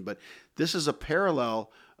 17, but this is a parallel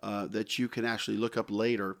that you can actually look up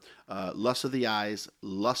later. Lust of the eyes,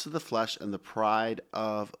 lust of the flesh, and the pride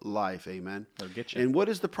of life. Amen. That'll get you. And what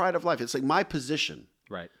is the pride of life? It's like my position.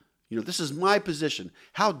 Right. This is my position.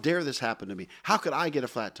 How dare this happen to me? How could I get a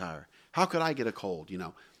flat tire? How could I get a cold?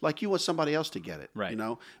 Like you want somebody else to get it. Right.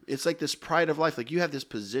 It's like this pride of life. Like you have this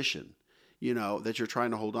position, that you're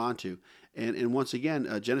trying to hold on to. And once again,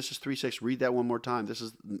 Genesis 3:6, read that one more time. This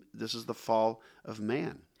is the fall of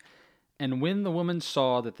man. And when the woman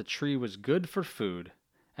saw that the tree was good for food,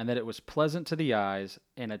 and that it was pleasant to the eyes,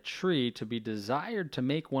 and a tree to be desired to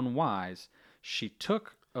make one wise, she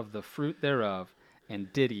took of the fruit thereof,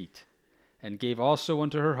 and did eat, and gave also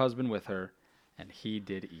unto her husband with her, and he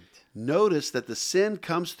did eat. Notice that the sin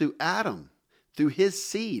comes through Adam, through his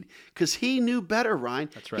seed, because he knew better,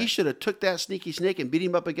 Ryan. That's right. He should have took that sneaky snake and beat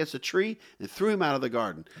him up against a tree and threw him out of the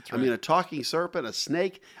garden. That's right. I mean, a talking serpent, a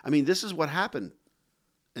snake. I mean, this is what happened.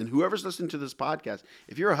 And whoever's listening to this podcast,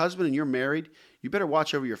 if you're a husband and you're married, you better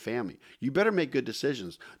watch over your family. You better make good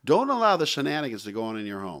decisions. Don't allow the shenanigans to go on in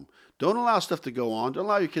your home. Don't allow stuff to go on. Don't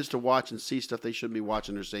allow your kids to watch and see stuff they shouldn't be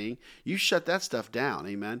watching or seeing. You shut that stuff down.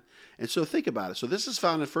 Amen. And so think about it. So this is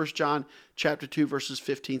found in 1 John chapter 2, verses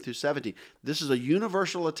 15 through 17. This is a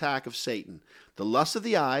universal attack of Satan. The lust of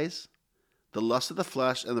the eyes, the lust of the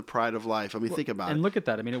flesh and the pride of life. I mean, think about it. And look at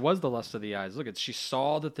that. I mean, it was the lust of the eyes. Look at, she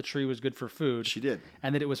saw that the tree was good for food. She did.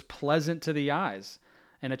 And that it was pleasant to the eyes,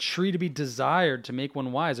 and a tree to be desired to make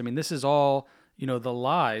one wise. I mean, this is all, the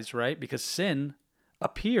lies, right? Because sin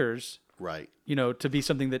appears, right, to be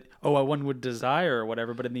something that, one would desire or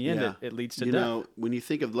whatever, but in the end, it leads to death. When you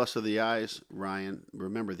think of lust of the eyes, Ryan,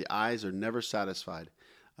 remember, the eyes are never satisfied.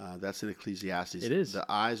 That's in Ecclesiastes. It is. The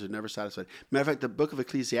eyes are never satisfied. Matter of fact, the book of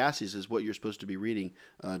Ecclesiastes is what you're supposed to be reading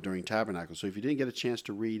during Tabernacle. So if you didn't get a chance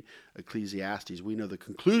to read Ecclesiastes, we know the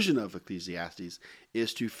conclusion of Ecclesiastes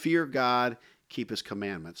is to fear God, keep his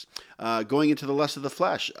commandments. Going into the lust of the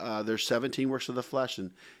flesh, there's 17 works of the flesh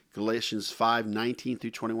in Galatians 5:19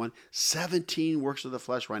 through 21. 17 works of the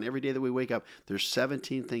flesh, Ryan. Every day that we wake up, there's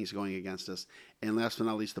 17 things going against us. And last but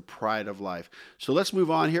not least, the pride of life. So let's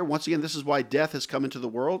move on here. Once again, this is why death has come into the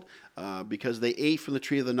world, because they ate from the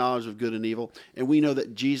tree of the knowledge of good and evil. And we know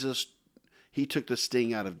that Jesus, he took the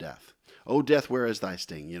sting out of death. Oh, death, where is thy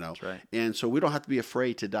sting? That's right. And so we don't have to be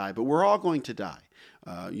afraid to die, but we're all going to die.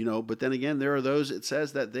 But then again, there are those, it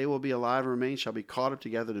says that they will be alive and remain, shall be caught up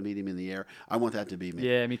together to meet him in the air. I want that to be me.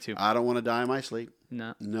 Yeah, me too. I don't want to die in my sleep.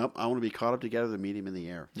 No. Nope. I want to be caught up together to meet him in the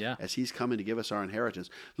air. Yeah. As he's coming to give us our inheritance.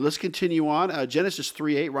 Let's continue on. Genesis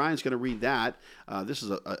 3:8. Ryan's going to read that. This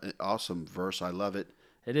is an awesome verse. I love it.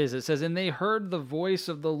 It is. It says, and they heard the voice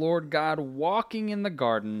of the Lord God walking in the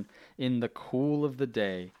garden in the cool of the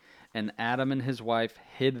day. And Adam and his wife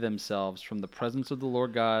hid themselves from the presence of the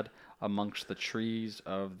Lord God amongst the trees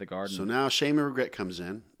of the garden. So now shame and regret comes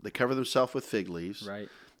in. They cover themselves with fig leaves. Right.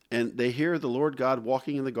 And they hear the Lord God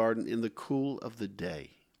walking in the garden in the cool of the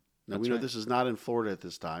day. Now, we know this is not in Florida at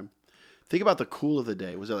this time. Think about the cool of the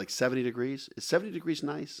day. Was it like 70 degrees? Is 70 degrees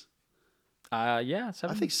nice? Yeah. 70.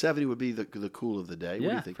 I think 70 would be the cool of the day. What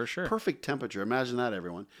do you think? For sure. Perfect temperature. Imagine that,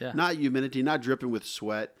 everyone. Yeah. Not humidity, not dripping with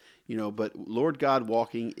sweat, but Lord God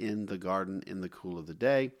walking in the garden in the cool of the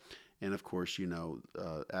day. And of course,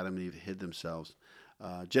 Adam and Eve hid themselves.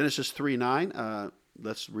 Genesis 3:9.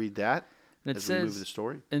 Let's read that. And it as says, we move the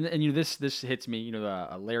story. And this hits me.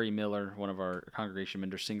 Larry Miller, one of our congregation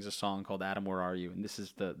members, sings a song called "Adam, Where Are You?" And this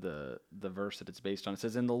is the verse that it's based on. It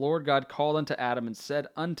says, "And the Lord God called unto Adam and said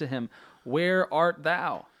unto him, Where art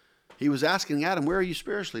thou?" He was asking Adam, "Where are you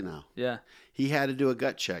spiritually now?" Yeah. He had to do a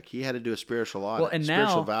gut check. He had to do a spiritual audit. Well, and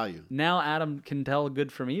spiritual value. Now Adam can tell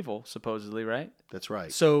good from evil, supposedly, right? That's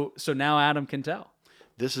right. So now Adam can tell.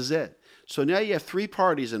 This is it. So now you have three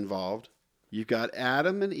parties involved. You've got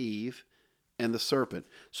Adam and Eve and the serpent.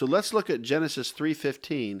 So let's look at Genesis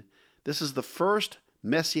 3:15. This is the first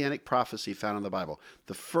messianic prophecy found in the Bible.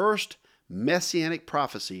 The first messianic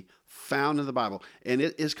prophecy found in the Bible. And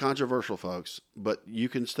it is controversial, folks, but you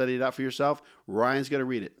can study it out for yourself. Ryan's going to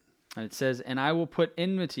read it. And it says, and I will put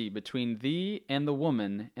enmity between thee and the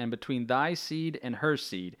woman, and between thy seed and her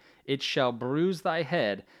seed. It shall bruise thy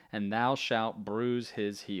head, and thou shalt bruise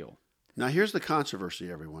his heel. Now here's the controversy,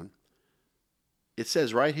 everyone. It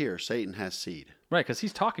says right here, Satan has seed. Right, because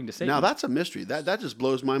he's talking to Satan. Now that's a mystery. That just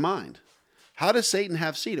blows my mind. How does Satan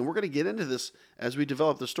have seed? And we're going to get into this as we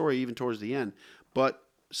develop the story even towards the end. But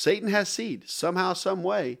Satan has seed. Somehow, some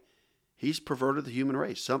way, he's perverted the human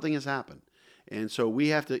race. Something has happened. And so we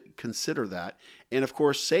have to consider that. And of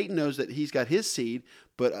course, Satan knows that he's got his seed,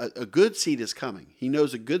 but a good seed is coming. He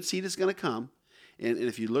knows a good seed is going to come. And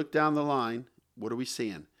if you look down the line, what are we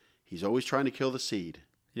seeing? He's always trying to kill the seed.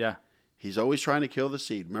 Yeah. He's always trying to kill the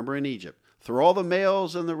seed. Remember in Egypt, throw all the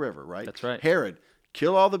males in the river, right? That's right. Herod,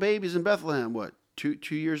 kill all the babies in Bethlehem,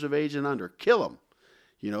 two years of age and under. Kill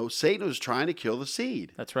them. Satan was trying to kill the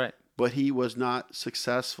seed. That's right. But he was not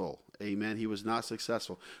successful. Amen. He was not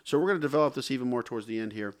successful. So we're going to develop this even more towards the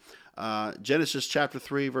end here. Genesis chapter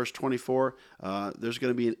 3, verse 24. There's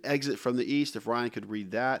going to be an exit from the east, if Ryan could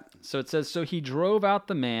read that. So it says, so he drove out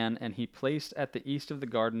the man, and he placed at the east of the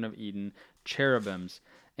Garden of Eden cherubims,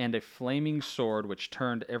 and a flaming sword which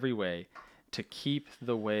turned every way, to keep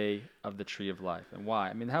the way of the tree of life. And why?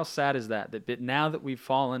 I mean, how sad is that? That now that we've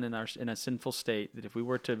fallen in a sinful state, that if we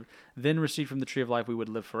were to then receive from the tree of life, we would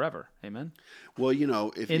live forever. Amen? Well,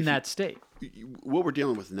 if that state. What we're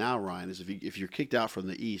dealing with now, Ryan, is if you're kicked out from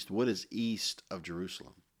the east, what is east of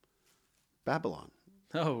Jerusalem? Babylon.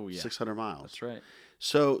 Oh, yeah. 600 miles. That's right.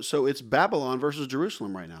 So it's Babylon versus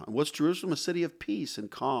Jerusalem right now. And what's Jerusalem? A city of peace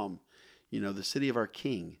and calm. The city of our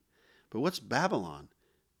king. But what's Babylon?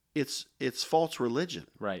 It's false religion.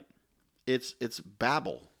 Right. It's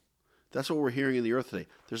babble. That's what we're hearing in the earth today.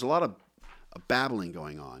 There's a lot of babbling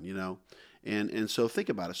going on, And so think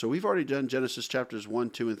about it. So we've already done Genesis chapters 1,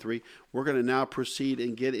 2, and 3. We're going to now proceed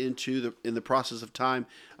and get into in the process of time,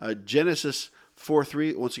 Genesis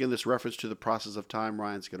 4:3. Once again, this reference to the process of time.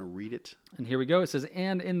 Ryan's going to read it. And here we go. It says,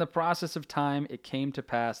 "And in the process of time it came to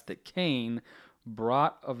pass that Cain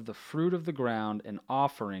brought of the fruit of the ground an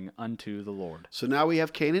offering unto the Lord." So now we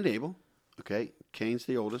have Cain and Abel. Okay, Cain's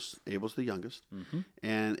the oldest, Abel's the youngest.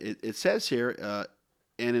 And it says here,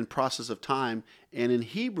 and in process of time, and in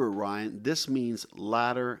Hebrew, Ryan, this means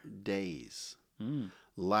latter days.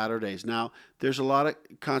 Latter days. Now, there's a lot of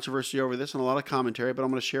controversy over this and a lot of commentary, but I'm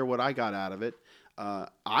going to share what I got out of it.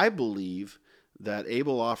 I believe that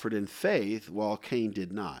Abel offered in faith while Cain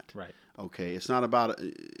did not. Right. Okay, it's not about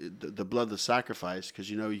the blood of the sacrifice, because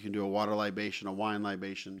you can do a water libation, a wine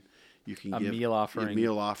libation. You can give meal offering. a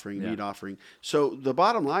meal offering, meat offering. So the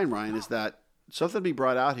bottom line, Ryan, is that something to be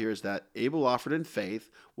brought out here is that Abel offered in faith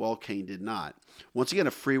while Cain did not. Once again,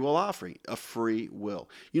 a free will offering, a free will.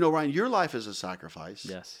 Ryan, your life is a sacrifice.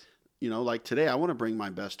 Yes. Like today, I want to bring my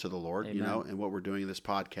best to the Lord, Amen. And what we're doing in this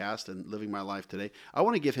podcast and living my life today. I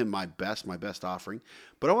want to give him my best offering.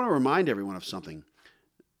 But I want to remind everyone of something.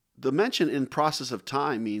 The mention in process of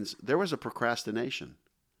time means there was a procrastination.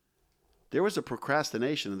 There was a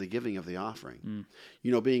procrastination in the giving of the offering.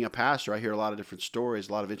 Being a pastor, I hear a lot of different stories,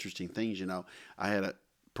 a lot of interesting things. I had a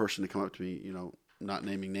person to come up to me, not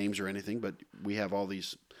naming names or anything, but we have all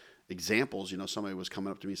these examples. Somebody was coming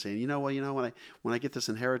up to me saying, when I get this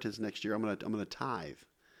inheritance next year, I'm gonna tithe.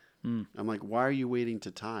 I'm like, why are you waiting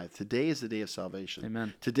to tithe? Today is the day of salvation.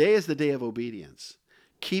 Amen. Today is the day of obedience.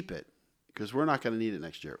 Keep it, because we're not going to need it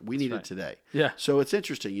next year. We need right. it today. Yeah. So it's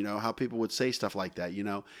interesting, how people would say stuff like that,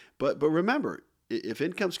 But remember, if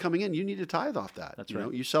income's coming in, you need to tithe off that. That's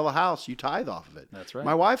right. You sell a house, you tithe off of it. That's right.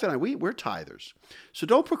 My wife and I, we're tithers. So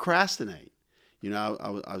don't procrastinate. I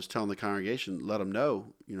was telling the congregation, let them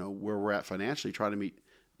know, where we're at financially, try to meet,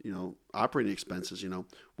 operating expenses.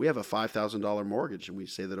 We have a $5,000 mortgage, and we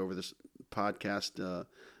say that over this podcast,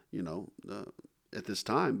 at this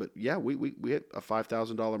time. But yeah, we had a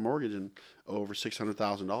 $5,000 mortgage and over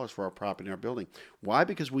 $600,000 for our property in our building. Why?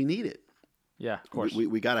 Because we need it. Yeah, of course.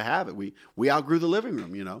 We got to have it. We outgrew the living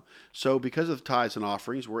room, So because of tithes and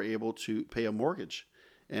offerings, we're able to pay a mortgage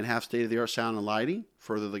and have state-of-the-art sound and lighting,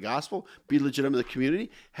 further the gospel, be legitimate in the community,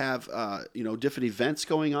 have, different events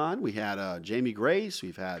going on. We had Jamie Grace.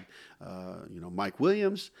 We've had, Mike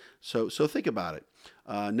Williams. So think about it.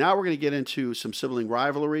 Now we're going to get into some sibling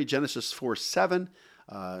rivalry. Genesis 4:7.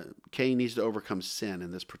 Cain needs to overcome sin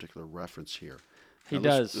in this particular reference here. He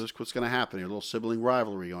does. That's what's going to happen here. A little sibling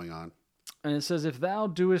rivalry going on. And it says, "If thou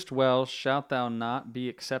doest well, shalt thou not be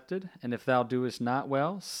accepted? And if thou doest not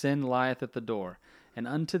well, sin lieth at the door. And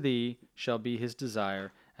unto thee shall be his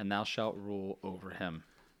desire, and thou shalt rule over him."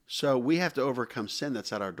 So we have to overcome sin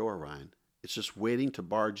that's at our door, Ryan. It's just waiting to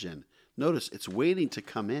barge in. Notice, it's waiting to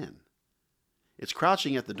come in. It's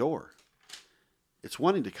crouching at the door. It's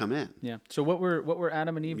wanting to come in. Yeah. So what were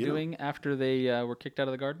Adam and Eve doing after they were kicked out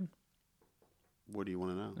of the garden? What do you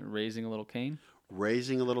want to know? Raising a little Cain.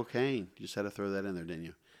 Raising a little Cain. You just had to throw that in there, didn't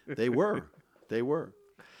you? They were. They were.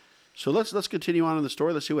 So let's continue on in the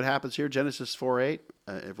story. Let's see what happens here. Genesis 4:8.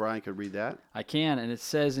 If Ryan could read that. I can. And it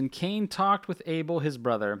says, "And Cain talked with Abel his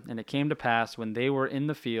brother, and it came to pass when they were in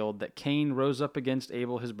the field that Cain rose up against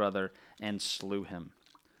Abel his brother and slew him."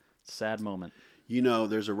 Sad moment.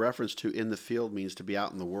 There's a reference to in the field means to be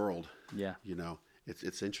out in the world. Yeah.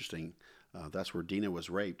 It's interesting. That's where Dinah was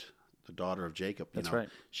raped, the daughter of Jacob. That's right.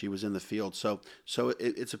 She was in the field. So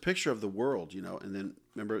it's a picture of the world, And then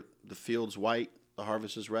remember, the field's white, the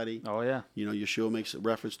harvest is ready. Oh yeah. Yeshua makes a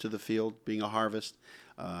reference to the field being a harvest.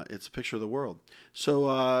 It's a picture of the world.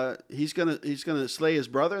 So he's gonna slay his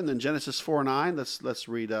brother, and then Genesis 4:9. Let's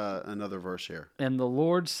read another verse here. "And the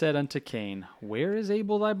Lord said unto Cain, Where is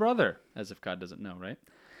Abel thy brother?" As if God doesn't know, right?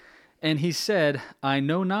 "And he said, I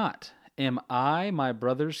know not. Am I my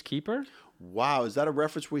brother's keeper?" Wow, is that a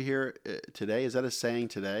reference we hear today? Is that a saying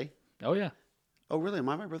today? Oh yeah. Oh really? Am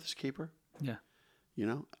I my brother's keeper? Yeah.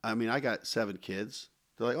 I got 7 kids.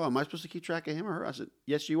 They're like, "Oh, am I supposed to keep track of him or her?" I said,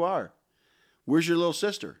 "Yes, you are." "Where's your little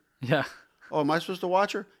sister?" Yeah. "Oh, am I supposed to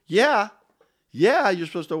watch her?" Yeah, you're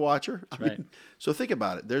supposed to watch her. Right. So think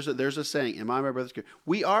about it. There's a saying, "Am I my brother's keeper?"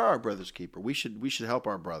 We are our brother's keeper. We should help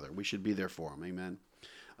our brother. We should be there for him. Amen.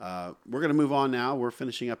 We're going to move on now. We're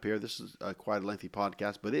finishing up here. This is quite a lengthy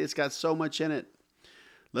podcast, but it's got so much in it.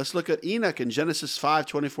 Let's look at Enoch in Genesis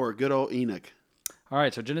 5:24. Good old Enoch. All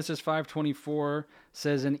right, so Genesis 5:24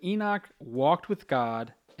 says, "And Enoch walked with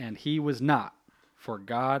God, and he was not, for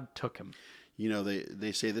God took him."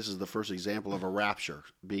 They say this is the first example of a rapture,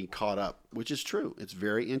 being caught up, which is true. It's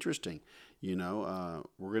very interesting. We're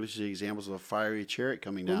going to see examples of a fiery chariot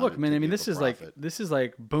coming down. Well, look, man, this is prophet.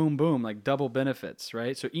 like boom, boom, like double benefits,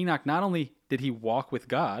 right? So Enoch, not only did he walk with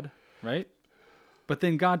God, right? But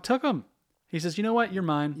then God took him. He says, you know what? You're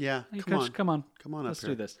mine. Yeah, Hey, come Coach, on. come on. Come on up Let's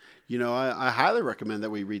here. do this. You know, I highly recommend that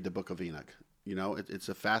we read the book of Enoch. You know, it's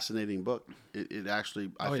a fascinating book. It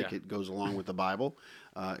actually, I think it goes along with the Bible.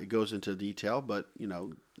 It goes into detail, but, you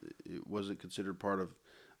know, it wasn't considered part of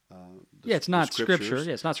it's not scripture.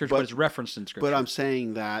 Yeah, it's not scripture, but it's referenced in scripture. But I'm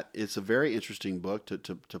saying that it's a very interesting book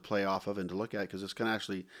to play off of and to look at, because it's going to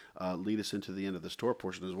actually lead us into the end of the story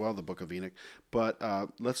portion as well, the book of Enoch. But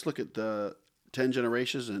let's look at the 10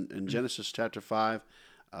 generations in Genesis chapter 5,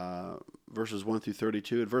 verses 1 through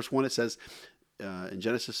 32. In verse 1 it says, in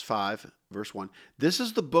Genesis 5, verse 1, "This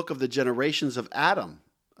is the book of the generations of Adam.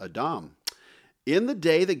 In the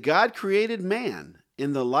day that God created man,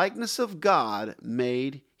 in the likeness of God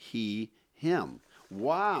made he him."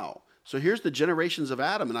 Wow. So here's the generations of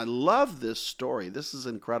Adam, and I love this story. This is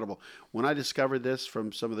incredible. When I discovered this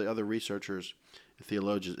from some of the other researchers,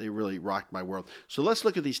 theologians, it really rocked my world. So let's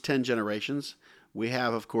look at these 10 generations. We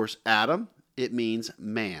have, of course, Adam. It means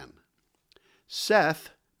man. Seth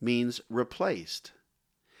means replaced.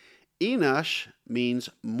 Enosh means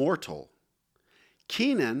mortal.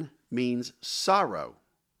 Kenan means sorrow.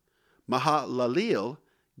 Mahalalel,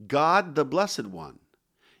 God the Blessed One.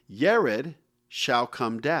 Yared, shall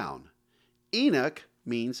come down. Enoch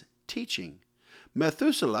means teaching.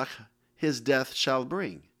 Methuselah, his death shall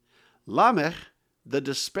bring. Lamech, the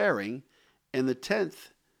despairing. And the 10th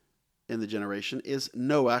in the generation is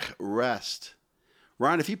Noach, rest.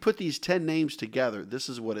 Ryan, if you put these 10 names together, this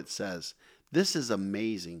is what it says. This is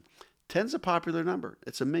amazing. 10's a popular number.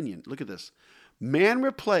 It's a minion. Look at this. Man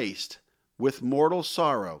replaced with mortal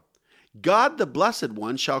sorrow. God the Blessed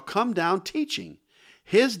One shall come down teaching.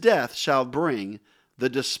 His death shall bring the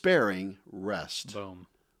despairing rest. Boom.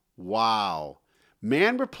 Wow.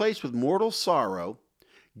 Man replaced with mortal sorrow.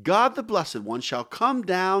 God the Blessed One shall come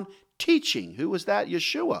down teaching. Who was that?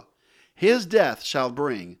 Yeshua. His death shall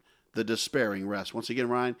bring the despairing rest. Once again,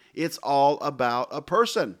 Ryan, it's all about a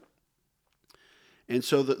person. And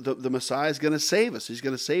so the Messiah is going to save us. He's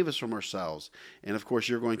going to save us from ourselves. And of course,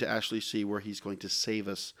 you're going to actually see where he's going to save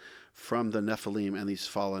us from the Nephilim and these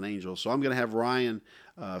fallen angels. So I'm going to have Ryan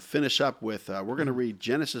finish up with, we're going to read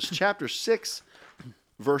Genesis chapter 6,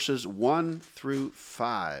 verses 1 through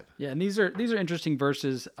 5. Yeah, and these are interesting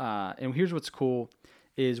verses. And here's what's cool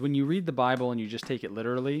is when you read the Bible and you just take it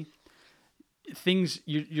literally,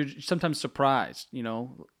 you're sometimes surprised,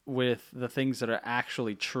 with the things that are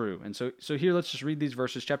actually true. And so here, let's just read these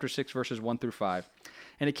verses, chapter 6, verses 1 through 5.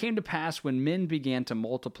 "And it came to pass when men began to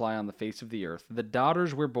multiply on the face of the earth, that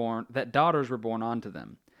daughters were born unto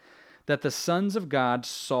them, that the sons of God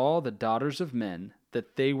saw the daughters of men,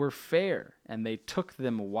 that they were fair, and they took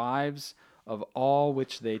them wives of all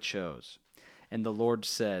which they chose. And the Lord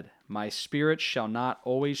said, My spirit shall not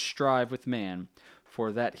always strive with man,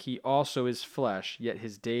 for that he also is flesh, yet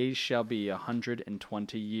his days shall be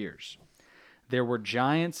 120 years. There were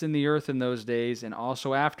giants in the earth in those days, and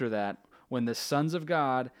also after that, when the sons of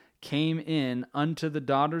God came in unto the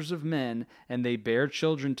daughters of men, and they bare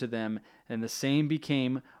children to them, and the same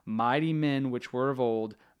became mighty men which were of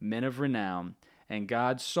old, men of renown. And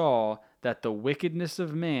God saw that the wickedness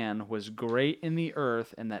of man was great in the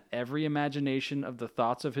earth, and that every imagination of the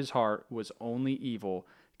thoughts of his heart was only evil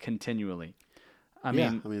continually." I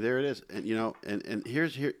mean, there it is. And and here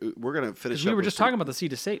we're going to finish up. We were just talking about the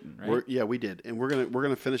seed of Satan, right? Yeah, we did. And we're going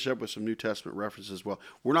to finish up with some New Testament references as well.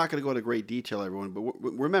 We're not going to go into great detail, everyone, but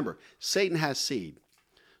remember, Satan has seed.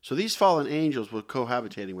 So these fallen angels were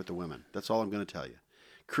cohabitating with the women. That's all I'm going to tell you.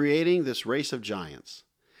 Creating this race of giants.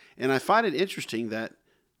 And I find it interesting that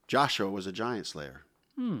Joshua was a giant slayer.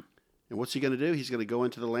 And what's he going to do? He's going to go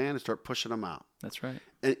into the land and start pushing them out. That's right.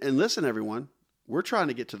 And listen, everyone, we're trying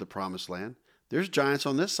to get to the promised land. There's giants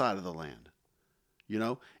on this side of the land,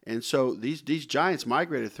 and so these giants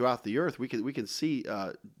migrated throughout the earth. We can see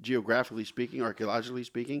geographically speaking, archaeologically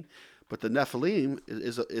speaking, but the Nephilim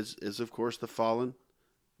is of course the fallen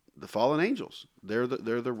angels. They're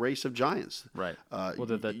the race of giants. Right. Well,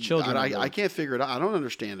 the children. I can't figure it out. I don't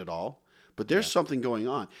understand it all, but there's something going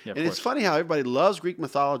on. Yeah, and it's funny how everybody loves Greek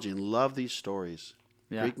mythology and love these stories.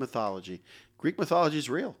 Yeah. Greek mythology is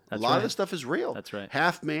real. A lot of this stuff is real. That's right.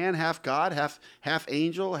 Half man, half God, half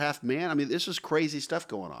angel, half man. I mean, this is crazy stuff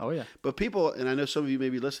going on. Oh, yeah. But people, and I know some of you may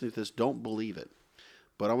be listening to this, don't believe it.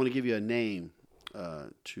 But I want to give you a name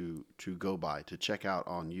to go by, to check out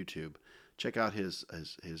on YouTube. Check out his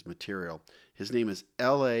material. His name is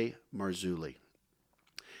L.A. Marzulli.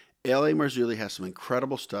 L.A. Marzulli has some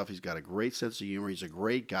incredible stuff. He's got a great sense of humor. He's a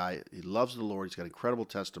great guy. He loves the Lord. He's got incredible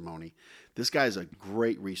testimony. This guy is a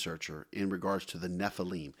great researcher in regards to the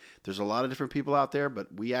Nephilim. There's a lot of different people out there,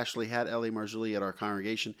 but we actually had L.A. Marzulli at our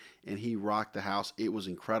congregation, and he rocked the house. It was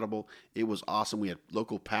incredible. It was awesome. We had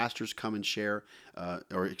local pastors come and share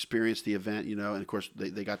or experience the event, and of course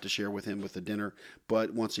they got to share with him with the dinner.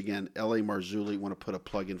 But once again, L.A. Marzulli, want to put a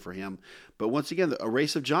plug in for him. But once again, a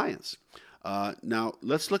race of giants. Now,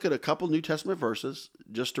 let's look at a couple New Testament verses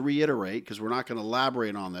just to reiterate, because we're not going to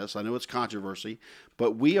elaborate on this. I know it's controversy,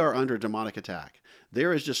 but we are under demonic attack.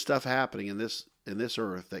 There is just stuff happening in this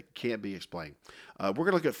earth that can't be explained. We're going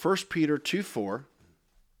to look at 1 Peter 2:4.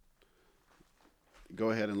 Go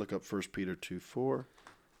ahead and look up 1 Peter 2:4.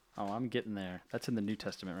 Oh, I'm getting there. That's in the New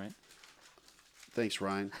Testament, right? Thanks,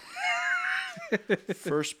 Ryan.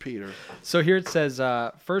 1 Peter. So here it says,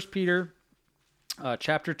 1 Peter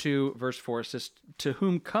chapter 2, verse 4, it says, to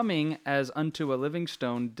whom coming as unto a living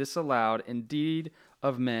stone, disallowed indeed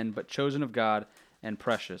of men, but chosen of God and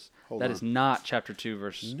precious. That is not chapter 2,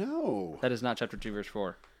 verse... No. That is not chapter 2, verse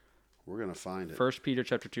 4. We're going to find it. 1 Peter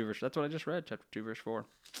chapter 2, verse... That's what I just read, chapter 2, verse 4.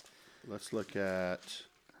 Let's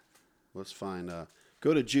find...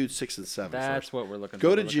 go to Jude 6 and 7 That's first. what we're looking for.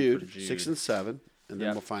 Go to Jude 6 and 7, and then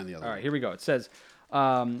Yep. we'll find the other All one. right, here we go. It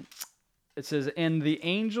says, and the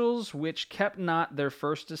angels which kept not their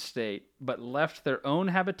first estate, but left their own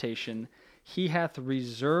habitation, he hath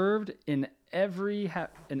reserved in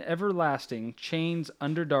everlasting chains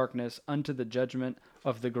under darkness unto the judgment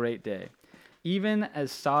of the great day. Even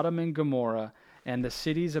as Sodom and Gomorrah and the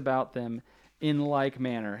cities about them in like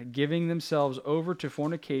manner, giving themselves over to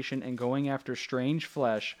fornication and going after strange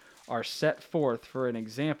flesh, are set forth for an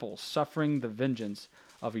example, suffering the vengeance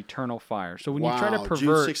of eternal fire. So when you try to pervert...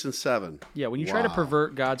 Jude 6 and 7. Yeah, when you try to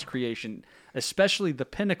pervert God's creation, especially the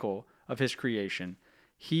pinnacle of his creation,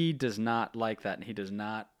 he does not like that, and he does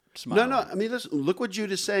not smile. No. I mean, listen, look what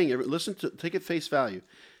Jude is saying. Take it face value.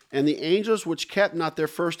 And the angels which kept not their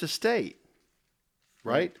first estate,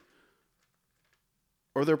 right?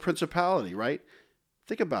 Or their principality, right?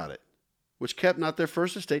 Think about it. Which kept not their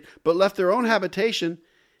first estate, but left their own habitation,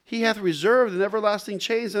 he hath reserved in everlasting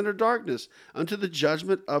chains under darkness unto the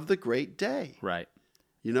judgment of the great day. Right.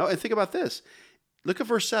 And think about this. Look at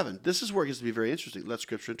verse 7. This is where it gets to be very interesting. Let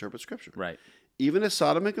Scripture interpret Scripture. Right. Even as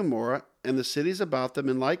Sodom and Gomorrah and the cities about them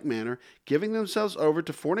in like manner, giving themselves over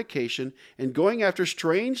to fornication and going after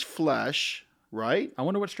strange flesh, right? I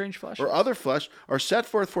wonder what strange flesh Or is. other flesh, are set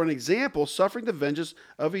forth for an example, suffering the vengeance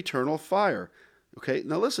of eternal fire. Okay,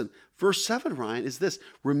 now listen. Verse 7, Ryan, is this.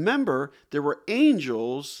 Remember, there were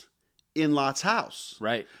angels in Lot's house.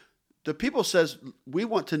 Right. The people says, we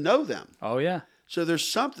want to know them. Oh, yeah. So there's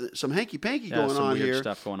some hanky-panky Yeah, going some on weird here.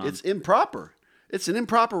 stuff going on. It's improper. It's an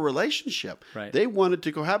improper relationship. Right. They wanted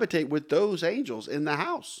to cohabitate with those angels in the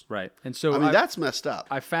house. Right. And so I mean, that's messed up.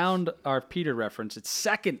 I found our Peter reference. It's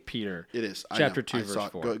 2 Peter. It is. Chapter I 2, know. verse I saw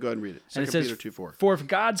it. 4. Go ahead and read it. 2 And it says, Peter 2:4. For if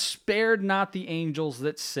God spared not the angels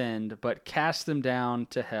that sinned, but cast them down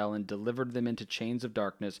to hell and delivered them into chains of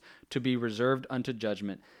darkness to be reserved unto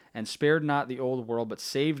judgment, and spared not the old world, but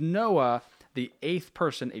saved Noah, the eighth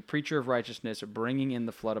person, a preacher of righteousness, bringing in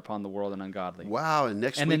the flood upon the world and ungodly. Wow, and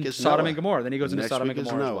next week then is Sodom Noah. and Gomorrah. Then he goes into Next Sodom week and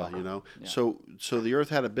is Gomorrah as Noah, well. Yeah. So the earth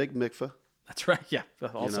had a big mikvah, That's right. Yeah,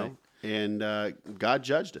 I'll say. and God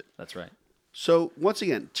judged it. That's right. So once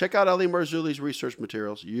again, check out L.A. Marzulli's research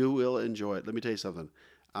materials. You will enjoy it. Let me tell you something.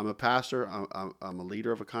 I'm a pastor. I'm a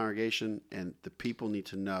leader of a congregation, and the people need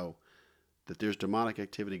to know that there's demonic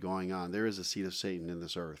activity going on. There is a seed of Satan in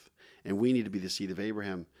this earth, and we need to be the seed of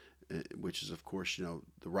Abraham, which is, of course,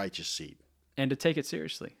 the righteous seed. And to take it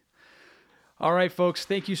seriously. All right, folks,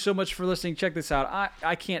 thank you so much for listening. Check this out.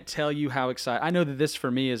 I can't tell you how excited. I know that this,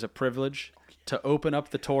 for me, is a privilege to open up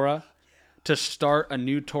the Torah, to start a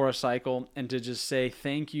new Torah cycle, and to just say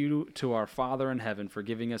thank you to our Father in heaven for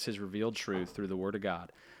giving us his revealed truth through the Word of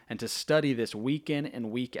God, and to study this week in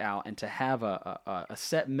and week out, and to have a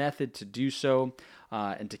set method to do so,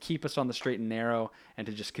 and to keep us on the straight and narrow, and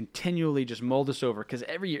to just continually just mold us over. Because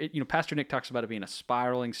every year, Pastor Nick talks about it being a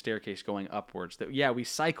spiraling staircase going upwards. That, we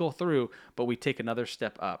cycle through, but we take another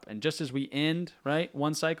step up. And just as we end,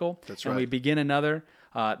 one cycle, That's and right. we begin another,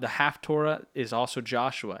 the half Torah is also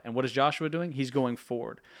Joshua. And what is Joshua doing? He's going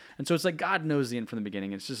forward. And so it's like God knows the end from the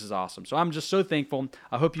beginning. It's just as awesome. So I'm just so thankful.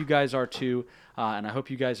 I hope you guys are too. And I hope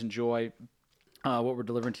you guys enjoy what we're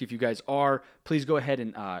delivering to you. If you guys are, please go ahead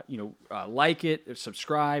and like it,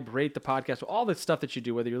 subscribe, rate the podcast, all the stuff that you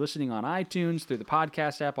do, whether you're listening on iTunes, through the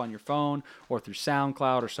podcast app on your phone, or through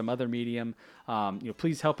SoundCloud or some other medium.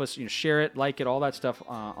 Please help us share it, like it, all that stuff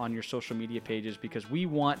on your social media pages, because we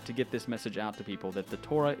want to get this message out to people that the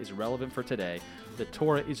Torah is relevant for today. The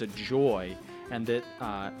Torah is a joy, and that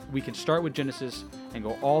we can start with Genesis and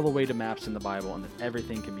go all the way to maps in the Bible, and that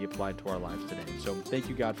everything can be applied to our lives today. So thank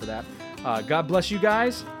you, God, for that. God bless you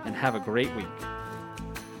guys, and have a great week.